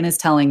like your brain is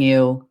telling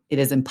you it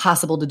is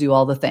impossible to do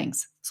all the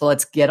things. So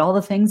let's get all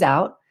the things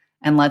out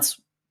and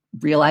let's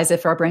realize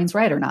if our brain's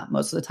right or not.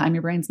 Most of the time,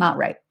 your brain's not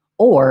right.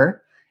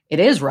 Or it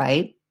is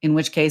right, in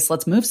which case,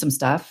 let's move some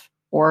stuff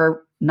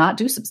or not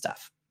do some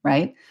stuff,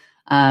 right?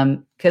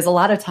 Because a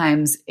lot of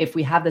times, if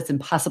we have this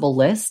impossible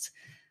list,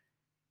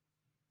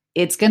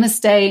 it's going to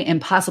stay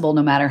impossible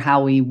no matter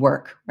how we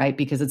work, right?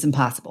 Because it's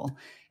impossible.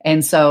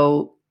 And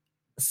so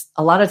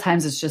a lot of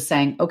times it's just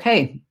saying,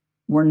 okay,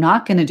 we're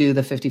not going to do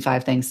the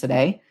 55 things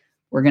today.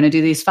 We're going to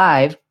do these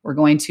 5. We're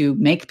going to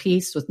make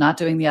peace with not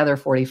doing the other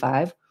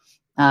 45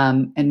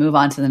 and move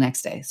on to the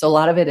next day. So a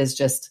lot of it is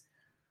just,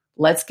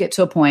 let's get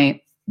to a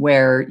point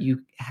where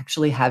you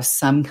actually have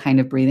some kind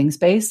of breathing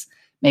space.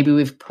 Maybe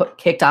we've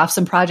kicked off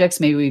some projects.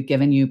 Maybe we've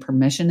given you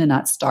permission to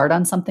not start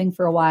on something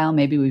for a while.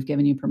 Maybe we've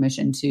given you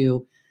permission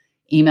to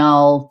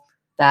email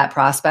that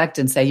prospect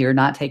and say you're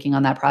not taking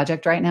on that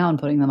project right now and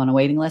putting them on a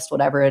waiting list,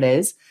 whatever it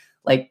is.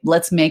 Like,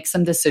 let's make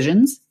some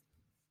decisions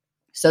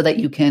so that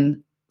you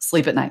can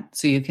sleep at night,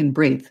 so you can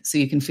breathe, so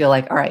you can feel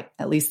like, all right,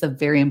 at least the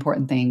very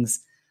important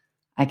things,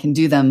 I can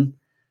do them.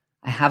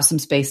 I have some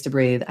space to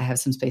breathe. I have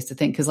some space to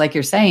think. Because like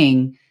you're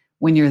saying,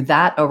 when you're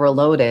that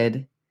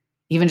overloaded,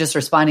 even just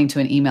responding to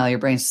an email, your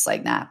brain's just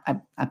like, nah,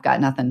 I've got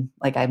nothing.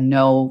 Like, I have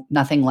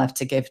nothing left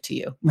to give to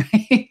you,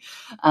 right?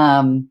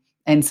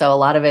 And so a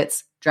lot of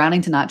it's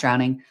drowning to not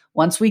drowning.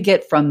 Once we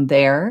get from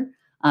there,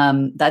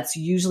 that's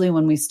usually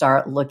when we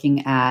start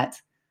looking at,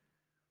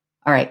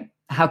 all right,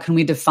 how can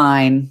we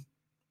define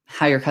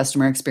how your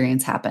customer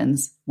experience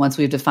happens? Once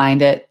we've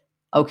defined it,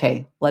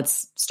 okay,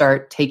 let's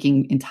start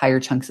taking entire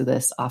chunks of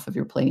this off of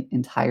your plate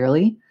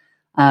entirely.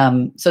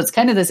 So it's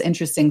kind of this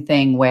interesting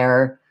thing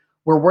where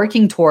we're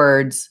working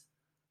towards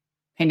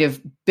kind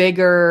of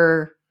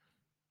bigger,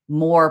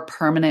 more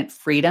permanent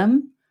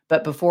freedom.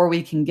 But before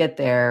we can get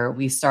there,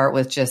 we start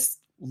with just,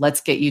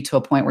 let's get you to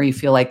a point where you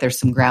feel like there's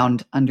some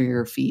ground under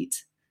your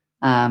feet.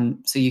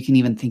 So you can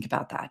even think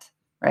about that,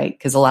 right?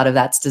 Because a lot of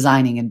that's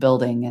designing and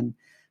building and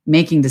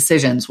making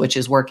decisions, which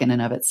is work in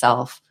and of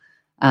itself,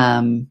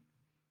 to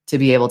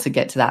be able to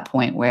get to that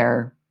point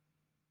where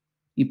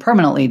you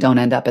permanently don't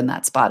end up in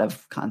that spot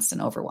of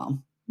constant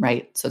overwhelm,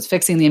 right? So it's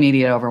fixing the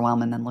immediate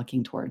overwhelm and then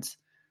looking towards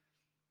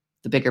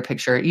the bigger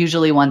picture.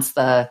 Usually once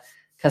the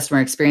customer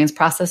experience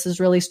process is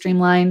really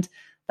streamlined,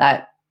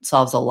 that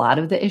solves a lot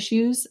of the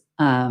issues.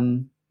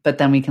 But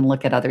then we can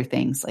look at other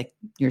things like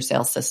your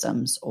sales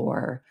systems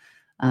or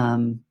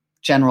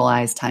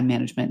generalized time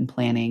management and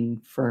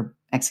planning for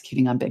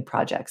executing on big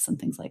projects and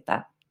things like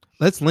that.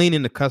 Let's lean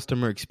into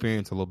customer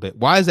experience a little bit.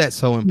 Why is that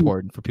so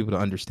important for people to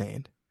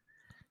understand?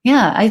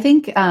 Yeah, I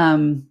think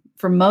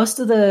for most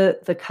of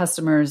the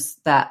customers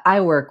that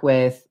I work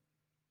with,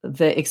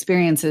 the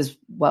experience is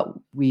what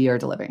we are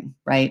delivering,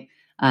 right?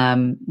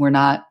 We're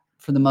not,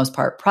 for the most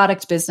part,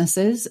 product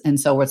businesses. And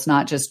so it's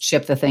not just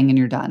ship the thing and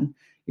you're done.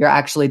 You're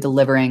actually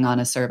delivering on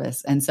a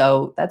service. And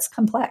so that's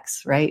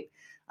complex, right?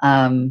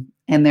 And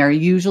there are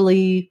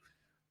usually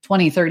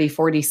 20, 30,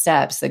 40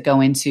 steps that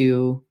go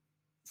into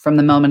from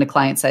the moment a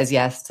client says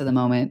yes to the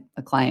moment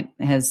a client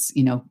has,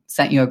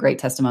 sent you a great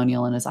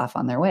testimonial and is off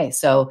on their way.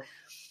 So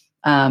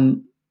a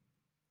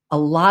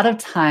lot of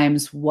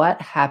times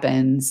what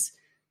happens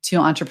to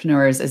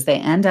entrepreneurs is they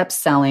end up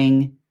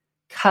selling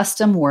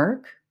custom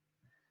work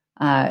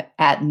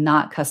at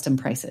not custom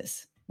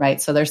prices, right?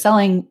 So they're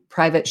selling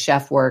private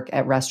chef work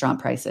at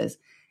restaurant prices,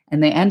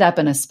 and they end up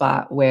in a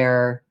spot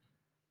where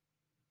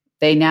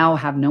they now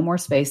have no more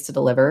space to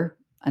deliver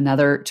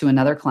to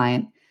another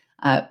client,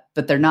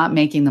 but they're not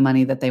making the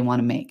money that they want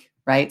to make,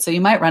 right? So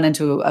you might run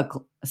into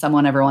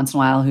someone every once in a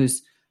while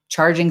who's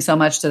charging so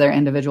much to their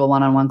individual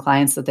one-on-one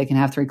clients that they can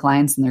have 3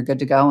 clients and they're good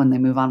to go and they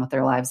move on with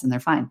their lives and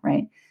they're fine,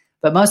 right?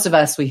 But most of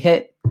us, we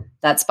hit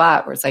that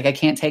spot where it's like, I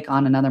can't take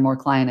on another more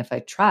client if I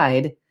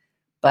tried,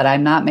 but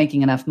I'm not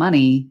making enough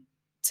money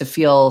to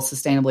feel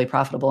sustainably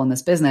profitable in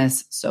this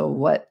business. So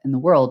what in the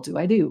world do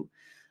I do?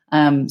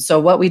 So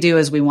what we do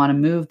is we want to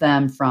move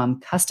them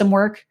from custom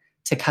work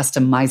to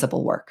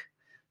customizable work.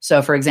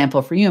 So for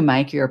example, for you,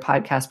 Mike, you're a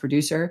podcast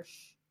producer.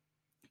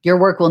 Your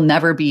work will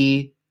never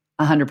be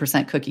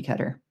 100% cookie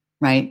cutter,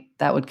 right?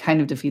 That would kind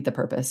of defeat the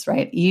purpose,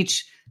 right?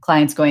 Each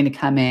client's going to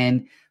come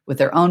in with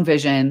their own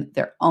vision,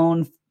 their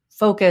own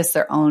focus,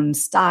 their own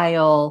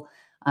style,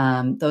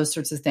 those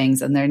sorts of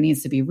things. And there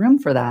needs to be room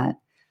for that.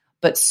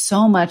 But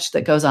so much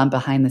that goes on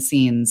behind the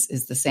scenes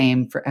is the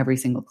same for every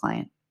single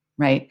client,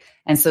 right?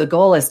 And so the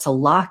goal is to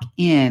lock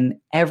in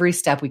every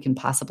step we can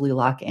possibly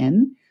lock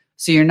in.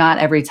 So you're not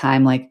every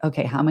time like,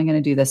 okay, how am I going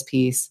to do this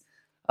piece?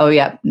 Oh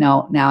yeah,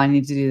 no, now I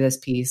need to do this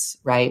piece,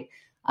 right?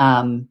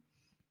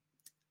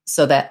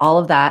 So that all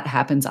of that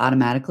happens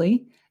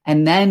automatically.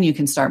 And then you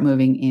can start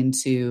moving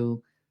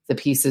into the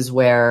pieces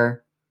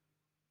where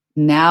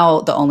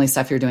now the only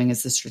stuff you're doing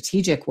is the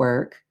strategic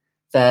work,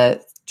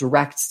 the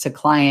direct to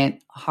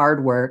client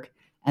hard work.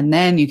 And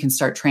then you can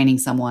start training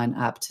someone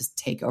up to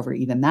take over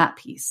even that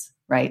piece,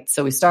 right?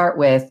 So we start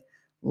with,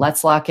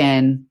 let's lock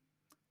in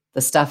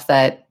the stuff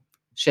that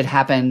should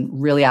happen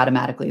really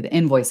automatically, the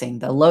invoicing,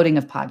 the loading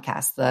of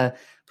podcasts, the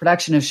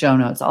production of show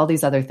notes, all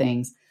these other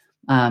things.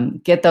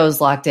 Get those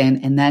locked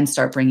in and then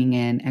start bringing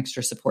in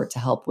extra support to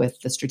help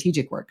with the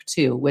strategic work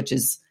too, which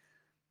is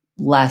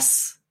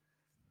less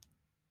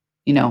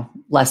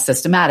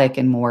systematic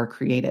and more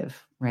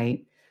creative,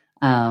 right?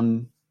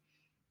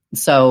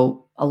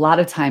 So a lot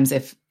of times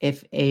if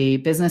a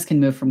business can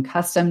move from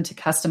custom to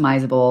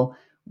customizable,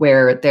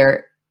 where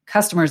their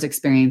customers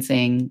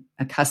experiencing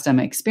a custom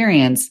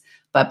experience,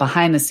 but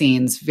behind the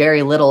scenes,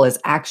 very little is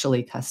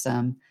actually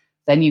custom,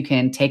 then you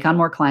can take on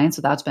more clients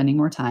without spending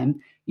more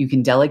time. You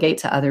can delegate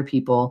to other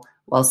people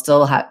while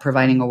still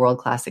providing a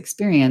world-class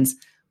experience.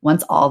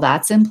 Once all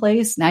that's in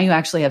place, now you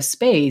actually have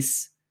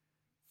space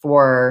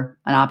for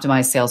an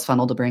optimized sales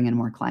funnel to bring in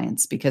more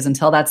clients. Because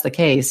until that's the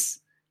case,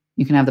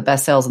 you can have the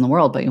best sales in the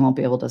world, but you won't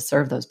be able to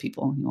serve those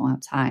people. You won't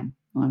have time.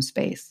 You won't have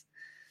space.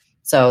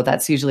 So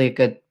that's usually a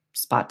good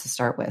spot to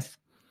start with.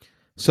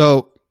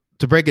 So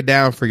to break it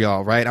down for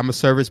y'all, right? I'm a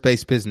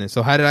service-based business.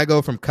 So how did I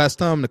go from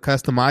custom to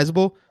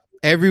customizable?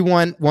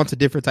 Everyone wants a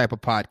different type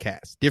of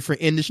podcast,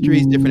 different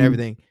industries, different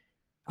everything.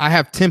 I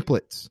have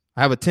templates.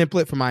 I have a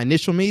template for my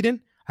initial meeting.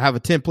 I have a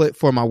template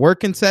for my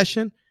working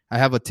session. I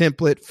have a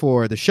template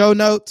for the show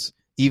notes,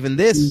 even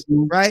this,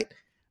 right?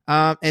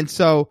 And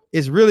so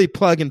it's really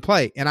plug and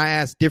play. And I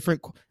ask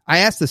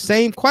the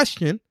same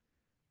question,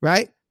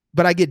 right?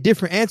 But I get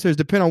different answers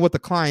depending on what the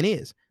client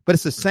is. But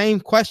it's the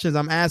same questions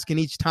I'm asking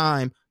each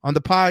time on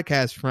the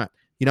podcast front.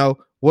 You know,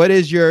 who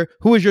is your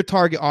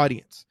target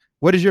audience?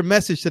 What is your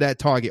message to that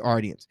target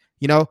audience?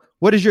 You know,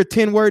 what is your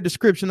 10-word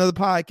description of the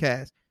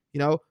podcast? You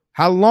know,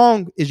 how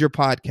long is your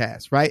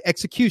podcast, right?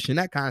 Execution,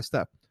 that kind of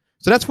stuff.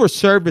 So that's for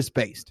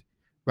service-based,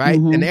 right?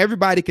 And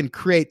everybody can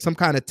create some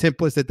kind of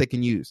templates that they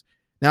can use.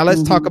 Now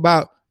let's talk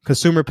about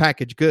consumer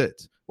packaged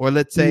goods, or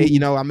let's say, you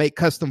know, I make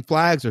custom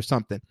flags or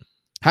something.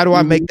 How do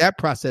I make that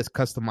process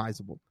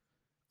customizable?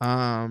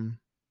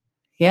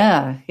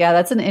 Yeah,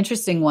 that's an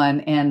interesting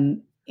one.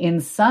 And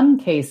in some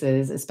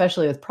cases,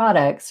 especially with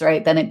products,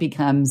 right, then it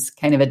becomes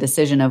kind of a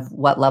decision of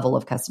what level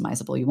of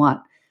customizable you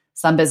want.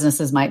 Some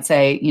businesses might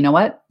say, you know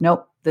what?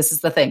 Nope, this is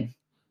the thing.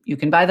 You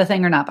can buy the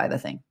thing or not buy the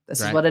thing.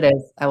 This is what it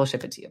is. I will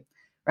ship it to you,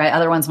 right?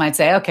 Other ones might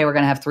say, okay, we're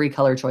going to have 3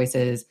 color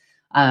choices,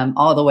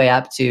 all the way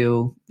up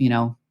to, you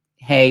know,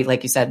 hey,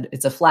 like you said,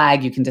 it's a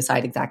flag. You can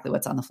decide exactly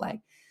what's on the flag.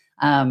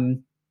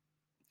 And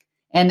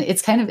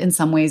it's kind of in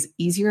some ways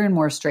easier and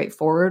more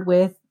straightforward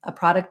with a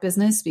product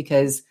business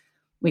because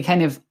we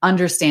kind of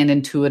understand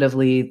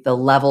intuitively the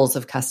levels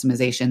of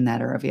customization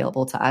that are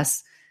available to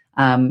us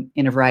in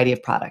a variety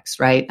of products,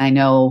 right? I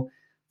know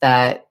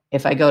that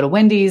if I go to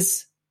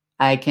Wendy's,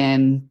 I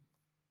can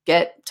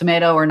get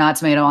tomato or not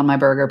tomato on my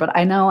burger, but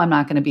I know I'm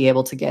not going to be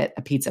able to get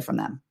a pizza from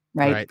them,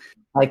 right?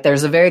 Like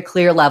there's a very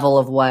clear level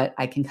of what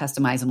I can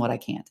customize and what I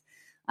can't.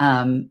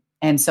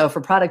 And so for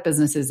product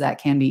businesses,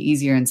 that can be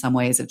easier in some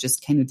ways of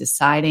just kind of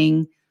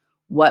deciding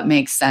what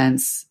makes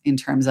sense in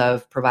terms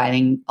of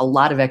providing a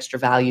lot of extra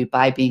value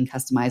by being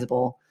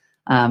customizable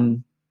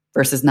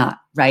versus not,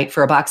 right?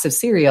 For a box of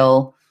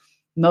cereal,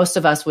 most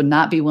of us would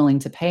not be willing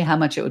to pay how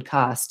much it would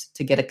cost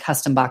to get a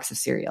custom box of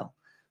cereal.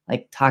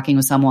 Like talking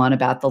with someone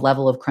about the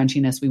level of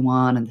crunchiness we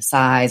want and the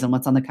size and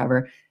what's on the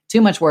cover.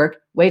 Too much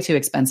work, way too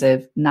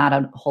expensive, not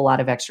a whole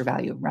lot of extra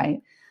value,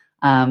 right?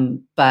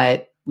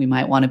 But we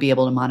might want to be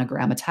able to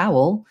monogram a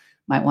towel,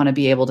 might want to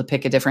be able to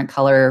pick a different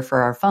color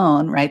for our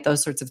phone, right?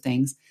 Those sorts of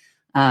things.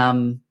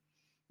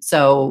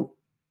 So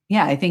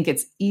yeah, I think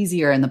it's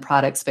easier in the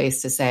product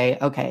space to say,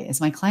 okay,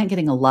 is my client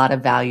getting a lot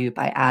of value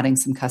by adding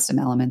some custom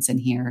elements in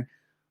here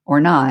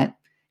or not?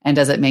 And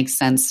does it make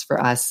sense for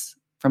us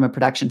from a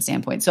production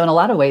standpoint? So in a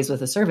lot of ways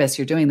with a service,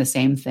 you're doing the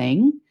same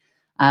thing.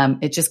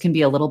 It just can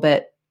be a little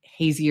bit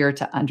hazier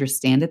to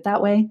understand it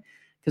that way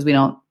because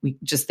we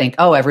just think,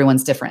 oh,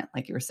 everyone's different,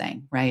 like you were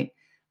saying, right?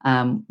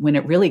 When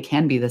it really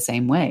can be the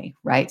same way,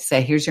 right?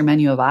 Say, here's your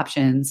menu of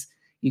options.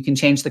 You can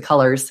change the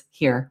colors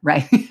here,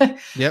 right?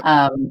 Yep.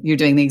 You're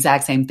doing the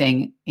exact same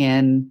thing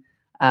in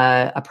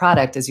a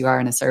product as you are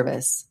in a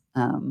service.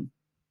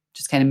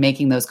 Just kind of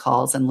making those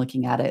calls and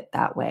looking at it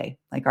that way.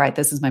 Like, all right,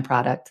 this is my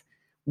product.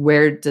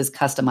 Where does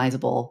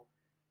customizable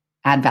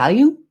add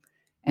value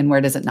and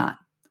where does it not?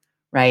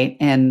 Right.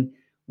 And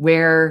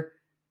where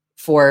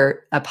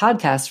for a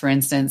podcast, for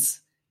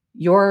instance,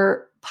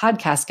 your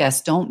podcast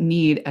guests don't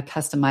need a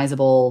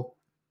customizable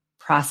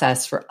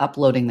process for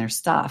uploading their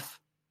stuff,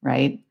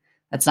 right?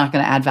 That's not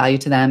going to add value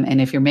to them. And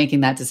if you're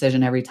making that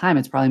decision every time,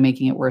 it's probably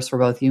making it worse for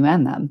both you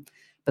and them.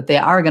 But they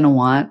are going to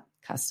want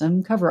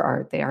custom cover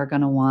art. They are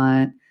going to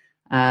want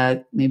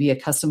maybe a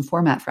custom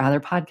format for how their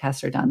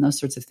podcasts are done, those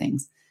sorts of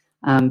things.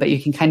 But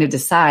you can kind of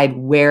decide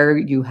where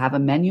you have a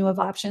menu of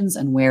options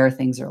and where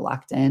things are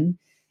locked in,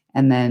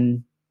 and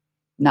then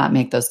not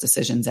make those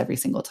decisions every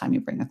single time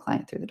you bring a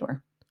client through the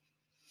door.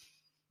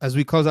 As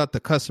we close out the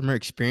customer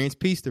experience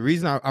piece, the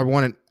reason I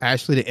wanted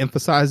Ashley to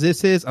emphasize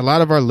this is a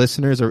lot of our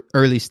listeners are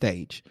early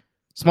stage,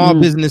 small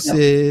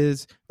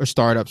businesses or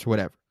startups or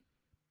whatever.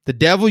 The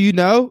devil you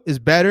know is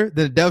better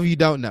than the devil you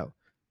don't know.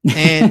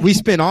 And we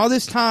spend all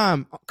this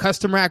time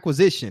customer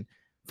acquisition,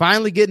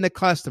 finally getting a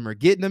customer,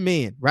 getting them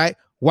in, right?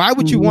 Why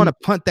would you want to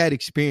punt that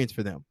experience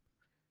for them?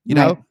 You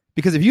know,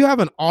 because if you have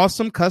an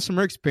awesome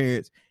customer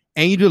experience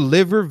and you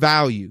deliver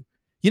value,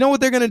 you know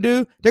what they're going to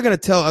do? They're going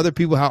to tell other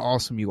people how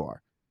awesome you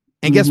are.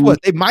 And guess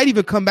what? They might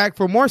even come back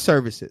for more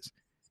services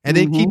and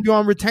then keep you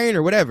on retainer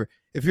or whatever.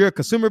 If you're a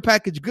consumer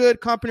packaged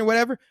good company or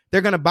whatever,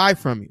 they're going to buy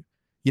from you,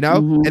 you know?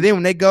 And then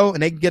when they go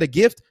and they can get a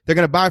gift, they're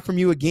going to buy from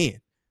you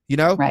again, you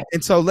know? Right.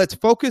 And so let's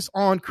focus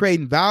on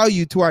creating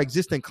value to our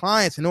existing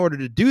clients. In order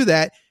to do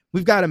that,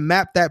 we've got to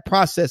map that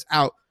process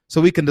out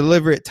so we can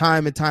deliver it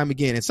time and time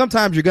again. And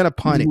sometimes you're going to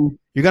punt it.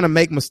 You're going to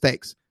make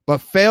mistakes, but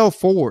fail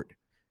forward.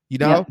 You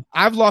know,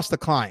 I've lost a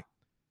client.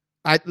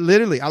 I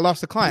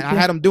lost a client. I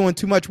had him doing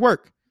too much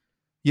work.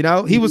 You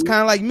know, he was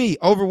kind of like me,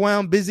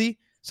 overwhelmed, busy.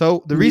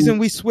 So the reason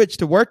we switched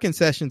to working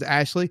sessions,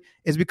 Ashley,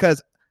 is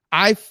because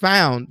I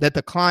found that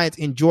the clients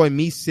enjoy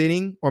me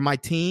sitting or my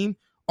team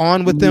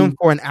on with them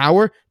for an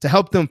hour to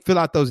help them fill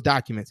out those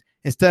documents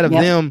instead of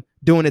them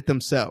doing it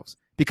themselves,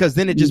 because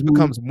then it just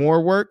becomes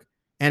more work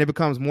and it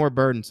becomes more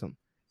burdensome.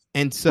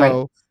 And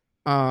so,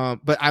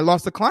 but I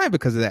lost a client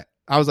because of that.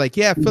 I was like,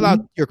 yeah, fill out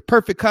your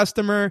perfect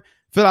customer,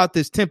 fill out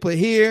this template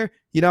here,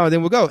 you know, and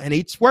then we'll go. And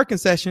each working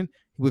session,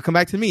 we'll come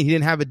back to me. He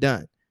didn't have it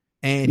done.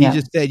 And he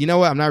just said, you know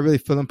what? I'm not really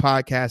feeling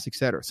podcasts, et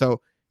cetera.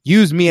 So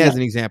use me as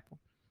an example.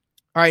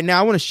 All right. Now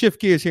I want to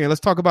shift gears here and let's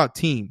talk about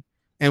team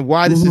and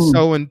why this is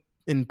so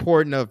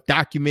important of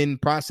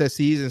documenting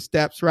processes and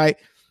steps, right?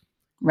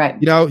 Right.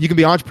 You know, you can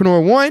be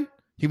entrepreneur 1,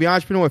 you can be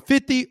entrepreneur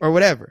 50 or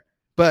whatever.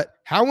 But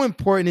how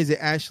important is it,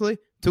 Ashley,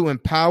 to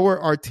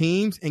empower our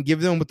teams and give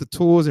them with the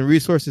tools and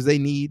resources they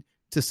need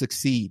to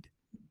succeed?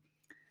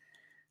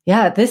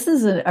 Yeah, this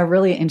is a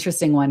really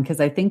interesting one because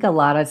I think a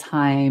lot of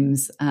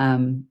times,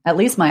 at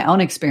least my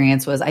own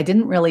experience was I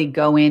didn't really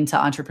go into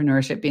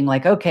entrepreneurship being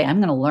like, okay, I'm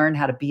going to learn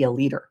how to be a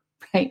leader,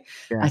 right?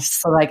 Yeah. I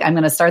just like, I'm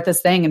going to start this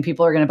thing and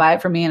people are going to buy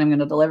it from me and I'm going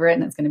to deliver it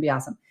and it's going to be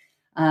awesome.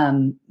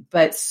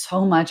 But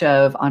so much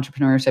of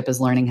entrepreneurship is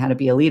learning how to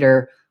be a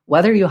leader,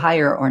 whether you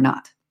hire or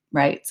not,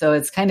 right? So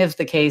it's kind of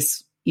the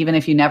case, even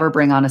if you never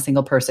bring on a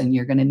single person,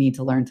 you're going to need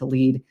to learn to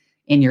lead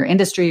in your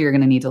industry. You're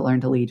going to need to learn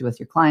to lead with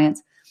your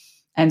clients.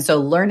 And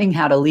so learning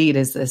how to lead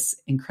is this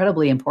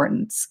incredibly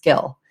important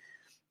skill.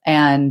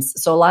 And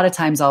so a lot of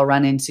times I'll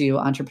run into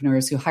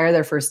entrepreneurs who hire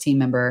their first team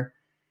member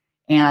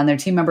and their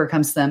team member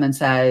comes to them and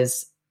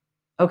says,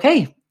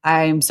 okay,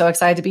 I'm so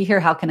excited to be here.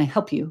 How can I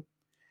help you?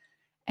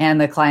 And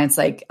the client's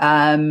like,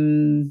 I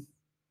don't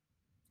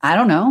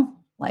know.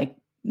 Like,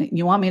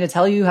 you want me to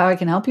tell you how I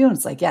can help you? And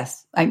it's like,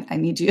 yes, I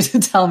need you to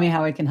tell me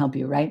how I can help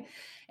you. Right.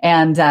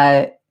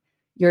 And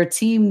your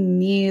team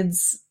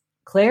needs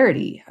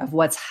clarity of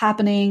what's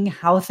happening,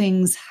 how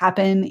things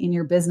happen in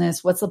your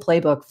business. What's the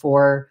playbook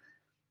for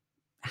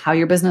how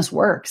your business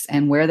works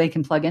and where they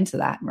can plug into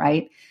that,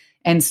 right?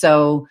 And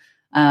so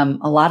a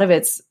lot of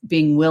it's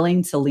being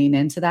willing to lean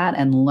into that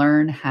and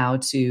learn how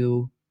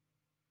to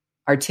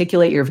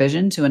articulate your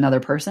vision to another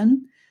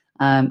person,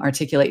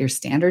 articulate your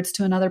standards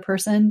to another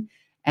person,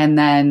 and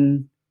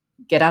then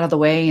get out of the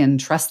way and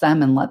trust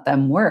them and let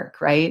them work,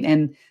 right?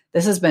 And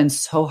this has been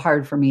so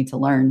hard for me to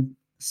learn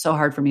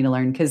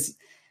because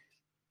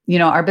you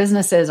know, our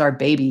business is our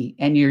baby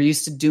and you're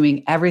used to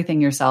doing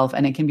everything yourself.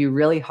 And it can be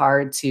really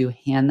hard to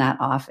hand that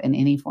off in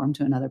any form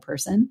to another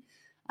person.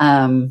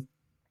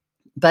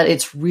 But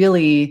it's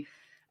really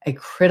a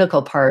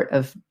critical part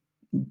of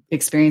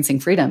experiencing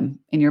freedom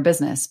in your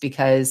business,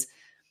 because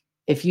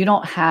if you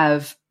don't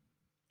have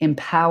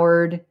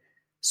empowered,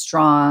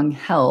 strong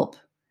help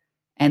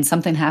and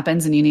something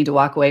happens and you need to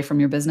walk away from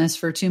your business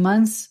for 2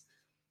 months,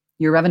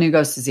 your revenue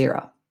goes to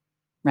zero,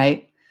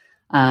 right?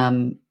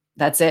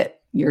 That's it.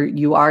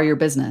 You are your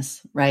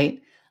business,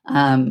 right?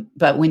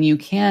 But when you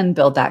can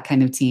build that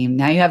kind of team,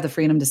 now you have the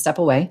freedom to step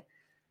away.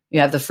 You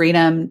have the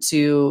freedom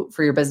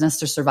for your business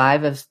to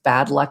survive if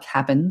bad luck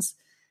happens.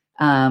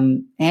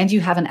 And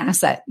you have an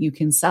asset you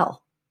can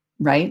sell,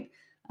 right?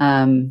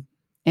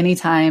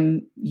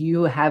 Anytime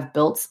you have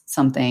built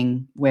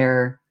something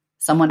where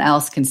someone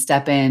else can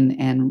step in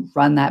and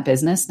run that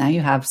business, now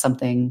you have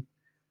something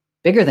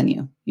bigger than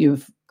you.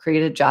 You've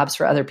created jobs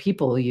for other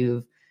people.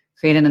 You've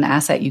created an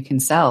asset you can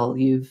sell.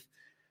 You've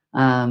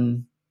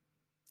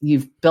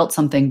built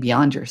something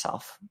beyond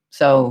yourself.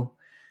 So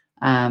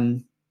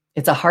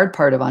it's a hard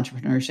part of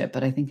entrepreneurship,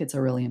 but I think it's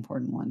a really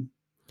important one.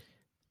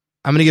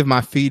 I'm going to give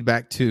my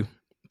feedback to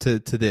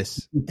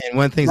this. And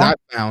one of the things I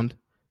found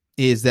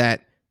is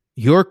that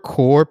your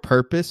core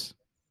purpose,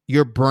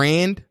 your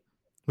brand,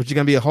 which is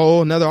going to be a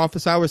whole another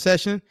office hour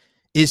session,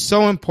 is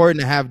so important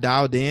to have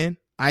dialed in,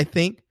 I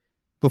think,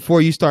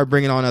 before you start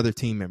bringing on other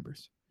team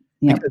members.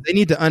 Yep. Because they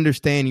need to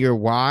understand your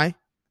why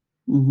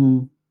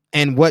and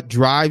what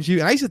drives you.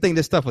 And I used to think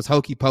this stuff was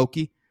hokey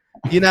pokey,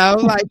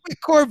 like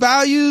core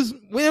values.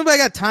 We ain't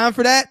got time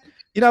for that.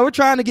 We're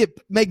trying to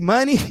make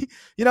money,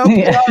 pay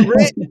our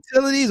rent,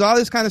 utilities, all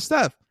this kind of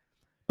stuff.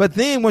 But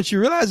then what you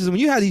realize is when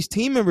you have these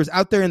team members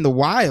out there in the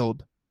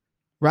wild,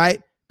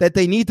 right, that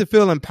they need to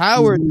feel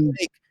empowered to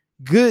make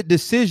good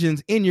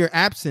decisions in your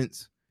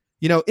absence,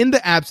 in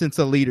the absence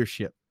of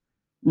leadership.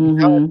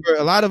 For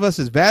a lot of us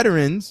as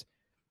veterans,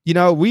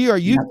 we are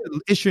used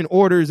to issuing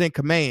orders and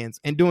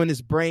commands and doing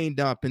this brain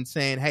dump and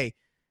saying, hey,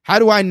 how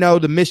do I know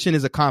the mission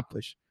is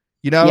accomplished?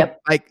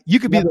 Like you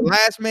could be the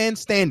last man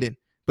standing,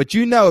 but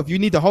if you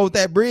need to hold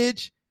that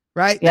bridge,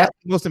 right? That's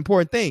the most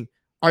important thing.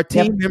 Our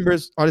team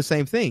members are the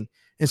same thing.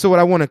 And so what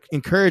I want to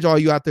encourage all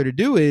you out there to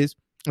do is,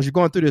 as you're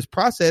going through this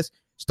process,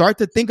 start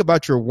to think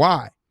about your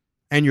why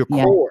and your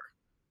core,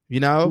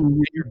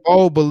 and your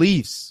bold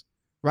beliefs,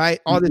 right?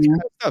 All this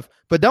kind of stuff.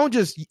 But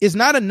it's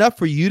not enough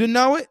for you to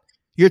know it.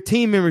 Your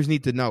team members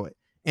need to know it.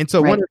 And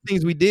so one of the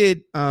things we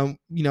did,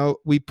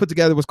 we put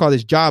together what's called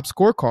this job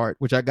scorecard,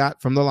 which I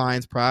got from the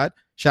Lions Pride.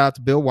 Shout out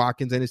to Bill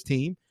Watkins and his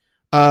team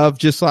of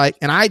just like,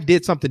 and I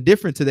did something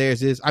different to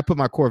theirs is I put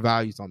my core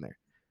values on there.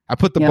 I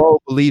put the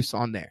bold beliefs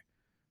on there,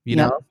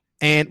 know?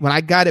 And when I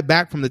got it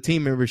back from the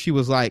team member, she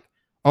was like,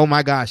 oh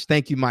my gosh,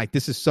 thank you, Mike.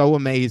 This is so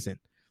amazing.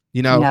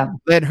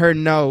 Let her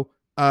know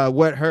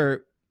what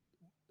her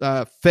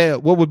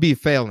what would be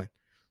failing,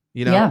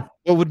 what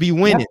would be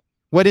winning,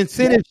 what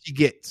incentive she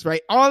gets,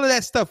 right? All of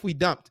that stuff we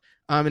dumped.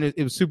 And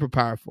it was super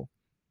powerful.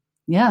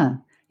 Yeah.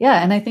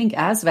 Yeah. And I think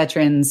as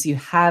veterans, you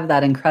have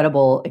that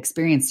incredible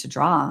experience to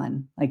draw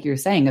on, like you're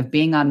saying, of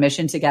being on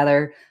mission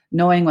together,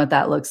 knowing what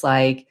that looks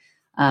like,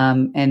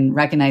 and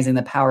recognizing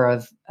the power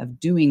of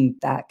doing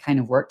that kind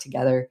of work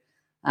together.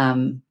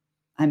 The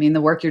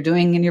work you're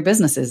doing in your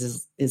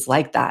businesses is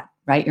like that,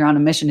 right? You're on a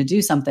mission to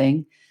do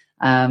something,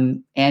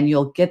 and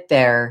you'll get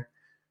there.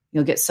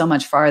 You'll get so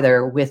much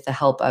farther with the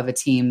help of a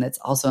team that's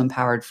also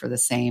empowered for the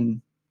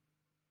same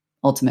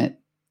ultimate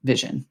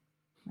vision,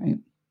 right?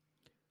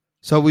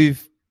 So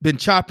we've been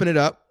chopping it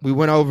up. We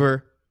went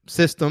over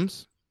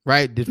systems,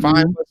 right?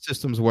 Define what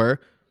systems were.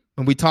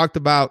 And we talked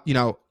about,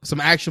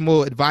 some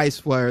actionable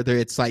advice, whether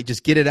it's like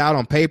just get it out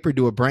on paper,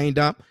 do a brain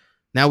dump.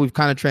 Now we've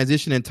kind of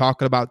transitioned and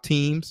talking about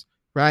teams,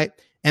 right?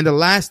 And the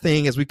last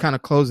thing as we kind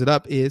of close it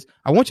up is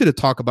I want you to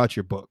talk about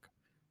your book,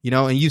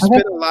 and you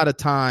spent a lot of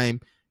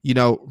time,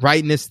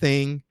 writing this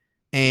thing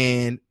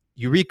and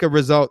Eureka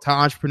Results, how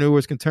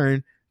entrepreneurs can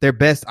turn their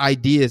best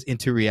ideas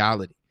into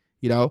reality,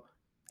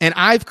 and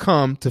I've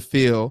come to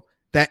feel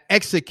that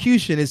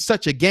execution is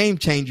such a game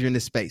changer in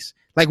this space.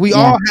 Like we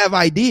all have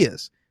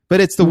ideas, but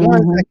it's the ones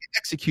that can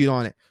execute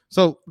on it.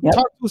 So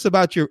talk to us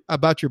about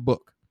your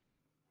book.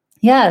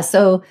 Yeah.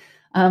 So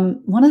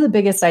one of the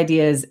biggest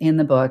ideas in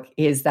the book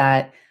is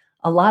that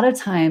a lot of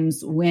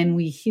times when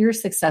we hear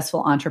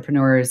successful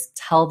entrepreneurs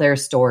tell their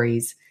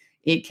stories,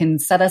 it can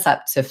set us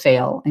up to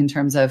fail in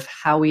terms of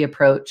how we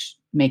approach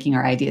making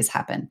our ideas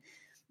happen.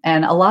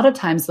 And a lot of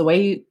times the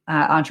way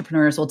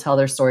entrepreneurs will tell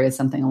their story is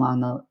something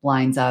along the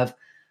lines of,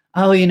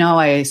 oh,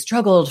 I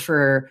struggled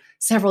for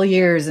several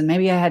years and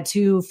maybe I had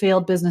 2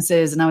 failed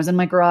businesses and I was in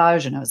my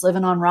garage and I was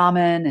living on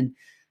ramen and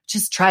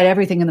just tried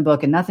everything in the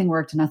book and nothing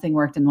worked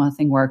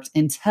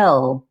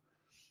until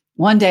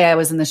one day I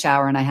was in the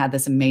shower and I had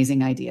this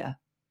amazing idea,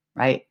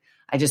 right?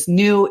 I just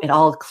knew it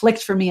all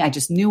clicked for me. I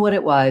just knew what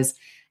it was.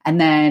 And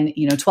then,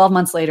 12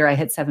 months later, I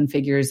hit 7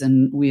 figures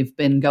and we've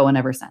been going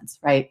ever since,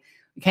 right?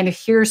 We kind of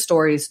hear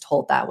stories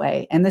told that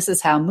way. And this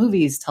is how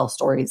movies tell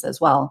stories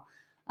as well.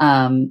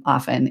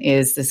 Often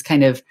is this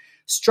kind of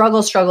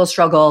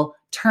struggle,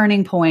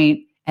 turning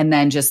point, and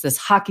then just this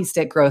hockey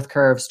stick growth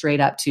curve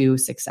straight up to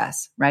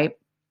success, right?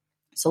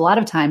 So a lot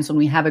of times when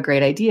we have a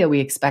great idea,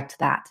 we expect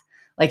that.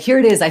 Like, here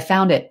it is, I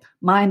found it,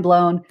 mind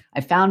blown.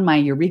 I found my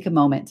eureka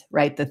moment,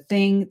 right? The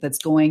thing that's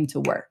going to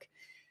work.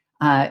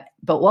 But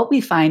what we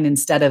find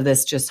instead of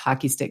this just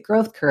hockey stick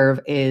growth curve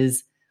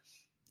is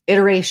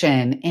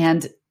iteration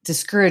and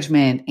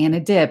discouragement and a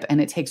dip,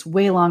 and it takes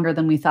way longer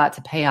than we thought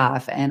to pay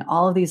off and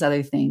all of these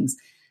other things.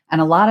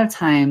 And a lot of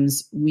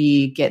times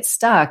we get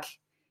stuck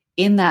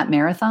in that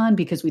marathon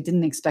because we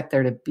didn't expect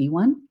there to be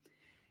one.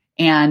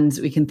 And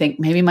we can think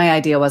maybe my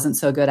idea wasn't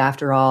so good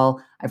after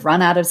all. I've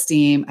run out of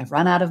steam. I've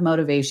run out of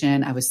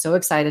motivation. I was so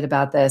excited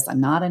about this.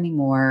 I'm not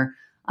anymore.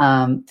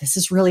 This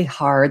is really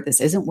hard.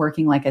 This isn't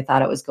working like I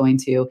thought it was going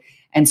to.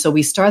 And so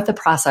we start the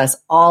process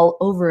all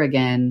over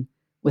again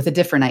with a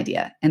different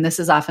idea. And this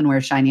is often where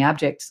shiny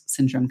object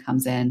syndrome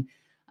comes in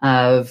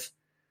of,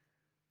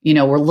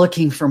 we're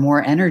looking for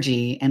more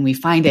energy and we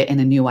find it in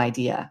a new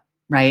idea,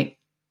 right?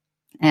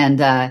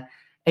 And I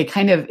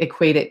kind of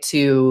equate it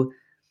to,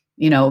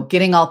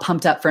 getting all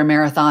pumped up for a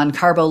marathon,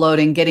 carbo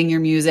loading, getting your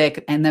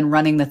music, and then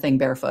running the thing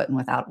barefoot and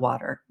without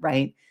water,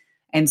 right?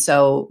 And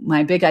so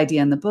my big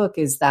idea in the book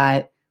is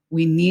that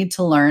we need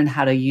to learn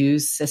how to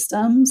use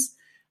systems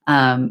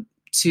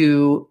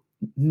to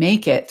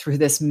make it through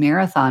this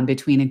marathon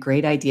between a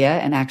great idea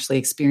and actually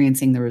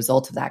experiencing the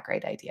result of that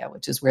great idea,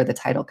 which is where the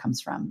title comes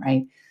from,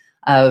 right?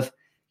 Of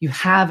you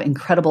have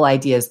incredible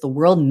ideas. The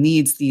world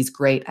needs these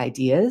great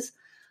ideas.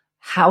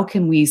 How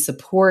can we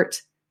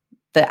support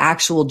the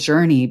actual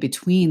journey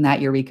between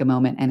that eureka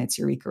moment and its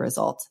eureka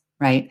result,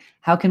 right?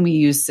 How can we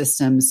use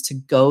systems to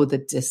go the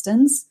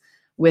distance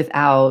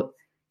without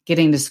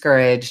getting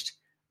discouraged,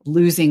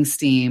 losing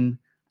steam,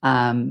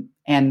 and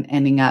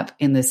ending up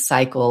in this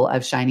cycle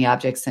of shiny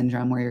object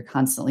syndrome where you're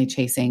constantly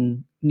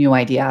chasing new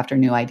idea after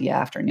new idea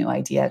after new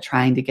idea,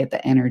 trying to get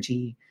the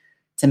energy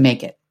to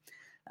make it.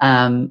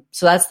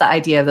 So that's the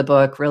idea of the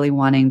book, really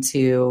wanting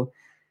to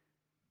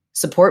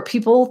support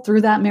people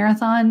through that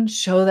marathon,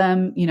 show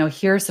them,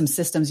 here are some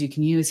systems you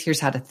can use. Here's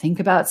how to think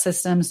about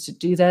systems to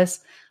do this,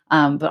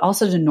 but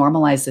also to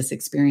normalize this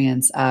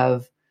experience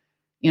of,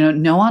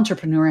 no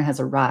entrepreneur has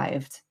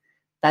arrived.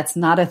 That's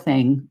not a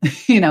thing,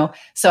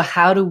 So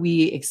how do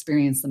we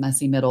experience the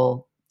messy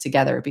middle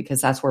together? Because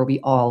that's where we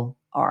all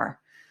are.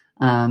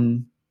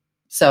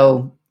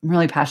 So I'm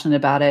really passionate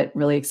about it,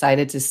 really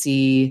excited to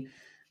see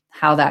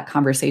how that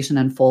conversation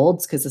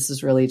unfolds, because this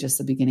is really just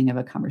the beginning of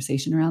a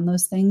conversation around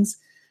those things.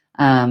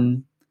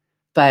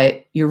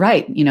 But you're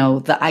right.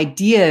 The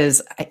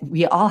ideas,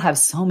 we all have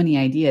so many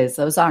ideas.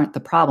 Those aren't the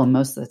problem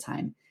most of the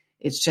time.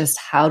 It's just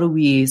how do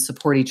we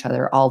support each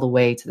other all the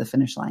way to the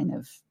finish line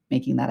of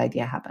making that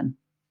idea happen.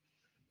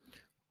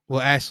 Well,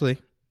 Ashley,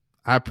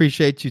 I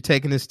appreciate you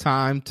taking this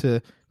time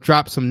to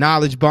drop some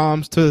knowledge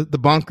bombs to the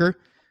bunker.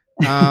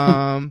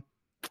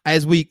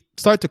 As we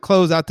start to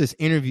close out this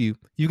interview,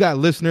 you got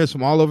listeners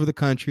from all over the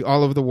country,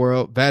 all over the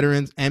world,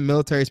 veterans and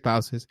military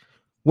spouses.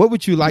 What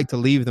would you like to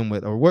leave them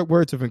with, or what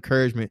words of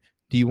encouragement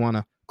do you want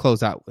to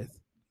close out with?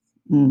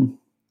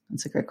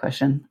 That's a great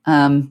question.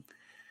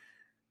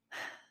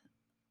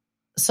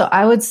 So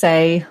I would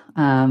say,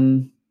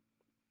 for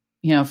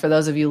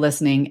those of you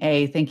listening,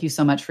 thank you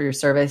so much for your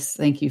service.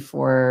 Thank you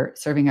for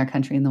serving our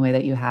country in the way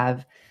that you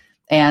have.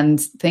 And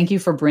thank you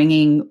for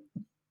bringing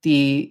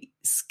the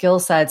skill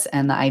sets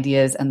and the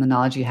ideas and the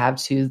knowledge you have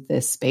to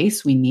this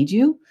space. We need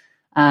you.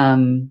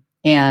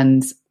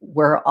 And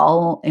we're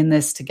all in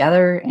this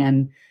together.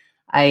 And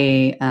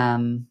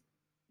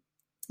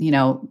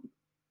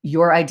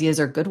your ideas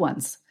are good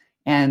ones.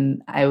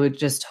 And I would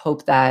just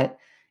hope that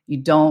you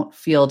don't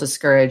feel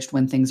discouraged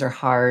when things are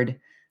hard,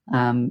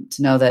 to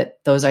know that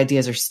those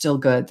ideas are still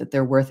good, that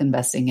they're worth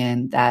investing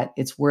in, that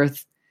it's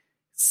worth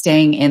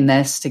staying in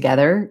this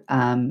together,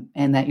 and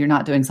that you're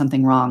not doing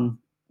something wrong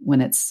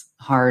when it's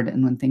hard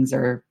and when things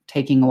are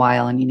taking a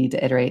while and you need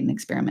to iterate and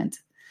experiment.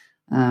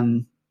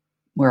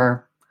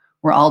 We're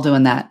all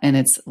doing that, and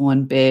it's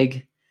one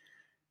big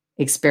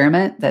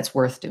experiment that's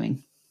worth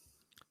doing.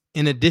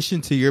 In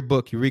addition to your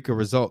book, Eureka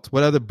Results,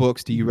 what other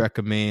books do you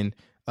recommend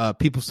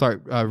people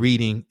start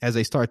reading as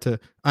they start to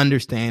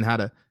understand how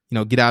to,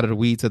 get out of the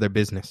weeds of their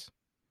business?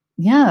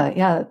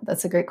 Yeah,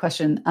 that's a great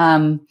question.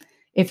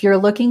 If you're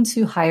looking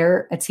to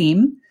hire a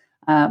team,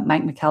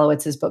 Mike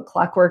Michalowicz's book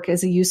Clockwork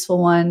is a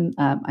useful one.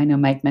 I know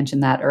Mike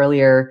mentioned that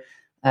earlier.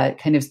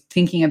 Kind of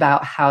thinking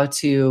about how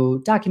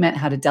to document,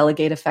 how to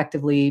delegate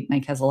effectively.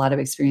 Mike has a lot of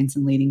experience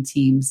in leading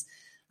teams.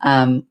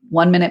 1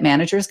 Minute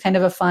Manager is kind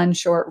of a fun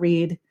short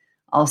read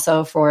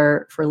also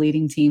for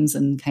leading teams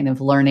and kind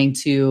of learning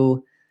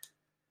to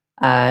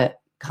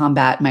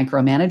combat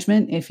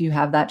micromanagement if you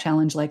have that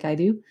challenge like I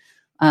do.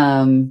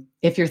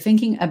 If you're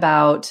thinking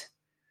about,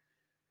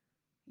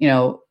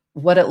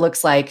 what it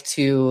looks like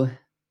to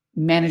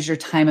manage your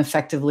time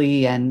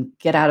effectively and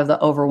get out of the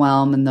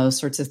overwhelm and those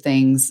sorts of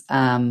things,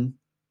 I'm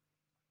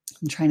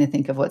trying to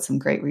think of what some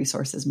great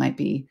resources might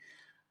be.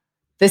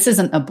 This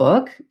isn't a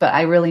book, but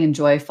I really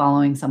enjoy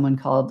following someone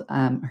called,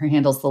 her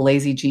handle's The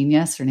Lazy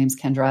Genius. Her name's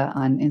Kendra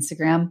on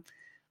Instagram.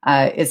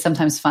 It's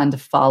sometimes fun to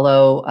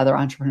follow other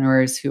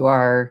entrepreneurs who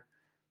are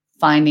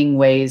finding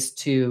ways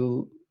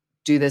to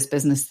do this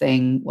business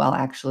thing while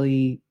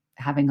actually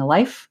having a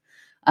life,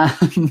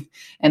 and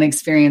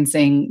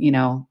experiencing,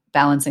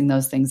 balancing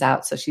those things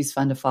out. So she's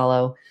fun to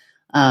follow.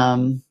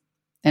 And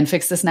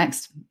Fix This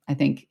Next, I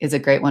think, is a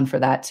great one for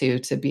that too,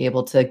 to be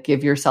able to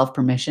give yourself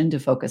permission to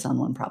focus on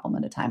one problem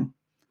at a time.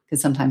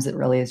 Because sometimes it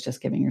really is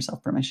just giving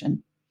yourself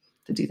permission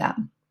to do that.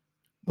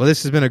 Well,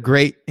 this has been a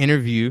great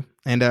interview.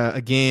 And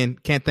again,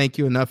 can't thank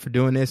you enough for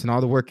doing this and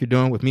all the work you're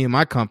doing with me and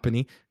my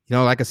company. You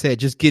know, like I said,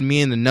 just getting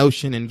me in the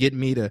notion and getting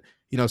me to,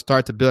 you know,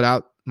 start to build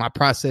out my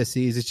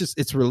processes.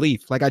 It's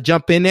relief. Like I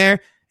jump in there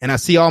and I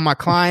see all my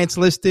clients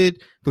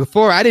listed.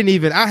 Before I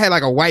had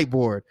like a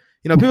whiteboard.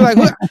 You know, people are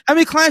like, how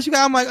many clients you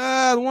got? I'm like,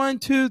 1,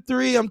 2,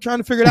 3. I'm trying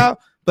to figure it out.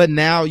 But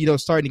now, you know,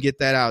 starting to get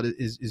that out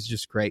is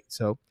just great.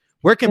 So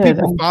where can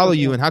people follow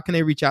you and how can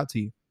they reach out to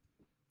you?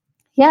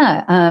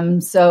 Yeah.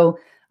 So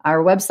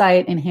our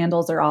website and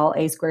handles are all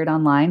A Squared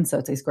Online. So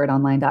it's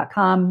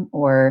asquaredonline.com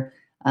or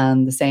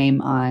the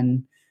same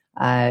on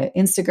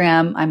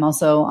Instagram. I'm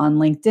also on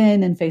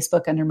LinkedIn and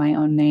Facebook under my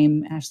own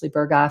name, Ashley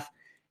Berghoff.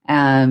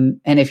 And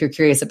if you're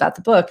curious about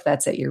the book,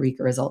 that's at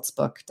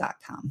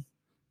eurekaresultsbook.com.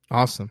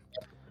 Awesome.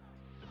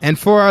 And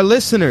for our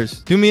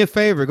listeners, do me a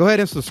favor. Go ahead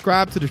and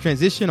subscribe to The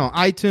Transition on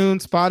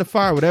iTunes,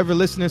 Spotify, or whatever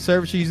listening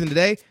service you're using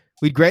today.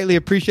 We'd greatly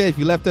appreciate if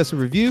you left us a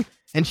review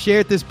and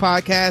shared this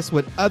podcast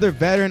with other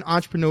veteran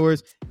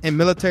entrepreneurs and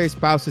military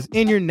spouses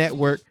in your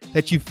network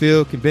that you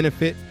feel can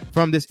benefit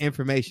from this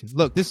information.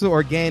 Look, this is an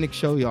organic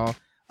show, y'all.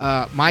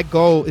 My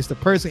goal is to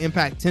personally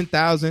impact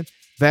 10,000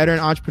 veteran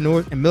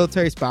entrepreneurs and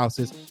military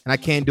spouses, and I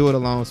can't do it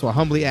alone. So I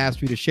humbly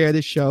ask you to share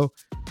this show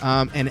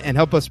and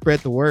help us spread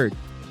the word.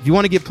 If you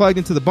want to get plugged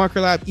into the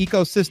Bunker Lab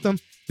ecosystem,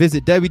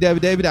 visit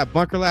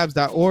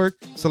www.bunkerlabs.org,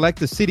 select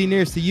the city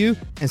nearest to you,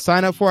 and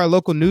sign up for our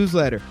local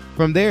newsletter.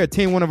 From there,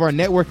 attend one of our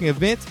networking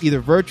events, either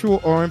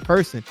virtual or in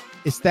person.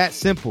 It's that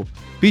simple.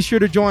 Be sure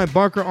to join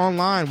Bunker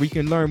Online, where you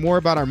can learn more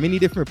about our many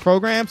different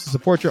programs to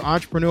support your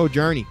entrepreneurial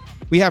journey.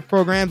 We have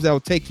programs that will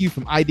take you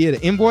from idea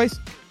to invoice,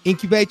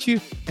 incubate you,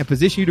 and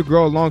position you to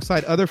grow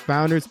alongside other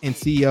founders and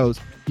CEOs.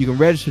 You can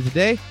register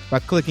today by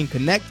clicking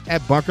connect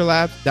at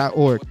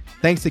bunkerlabs.org.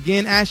 Thanks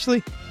again,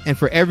 Ashley. And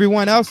for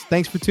everyone else,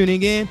 thanks for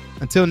tuning in.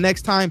 Until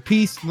next time,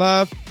 peace,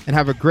 love, and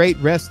have a great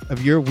rest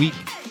of your week.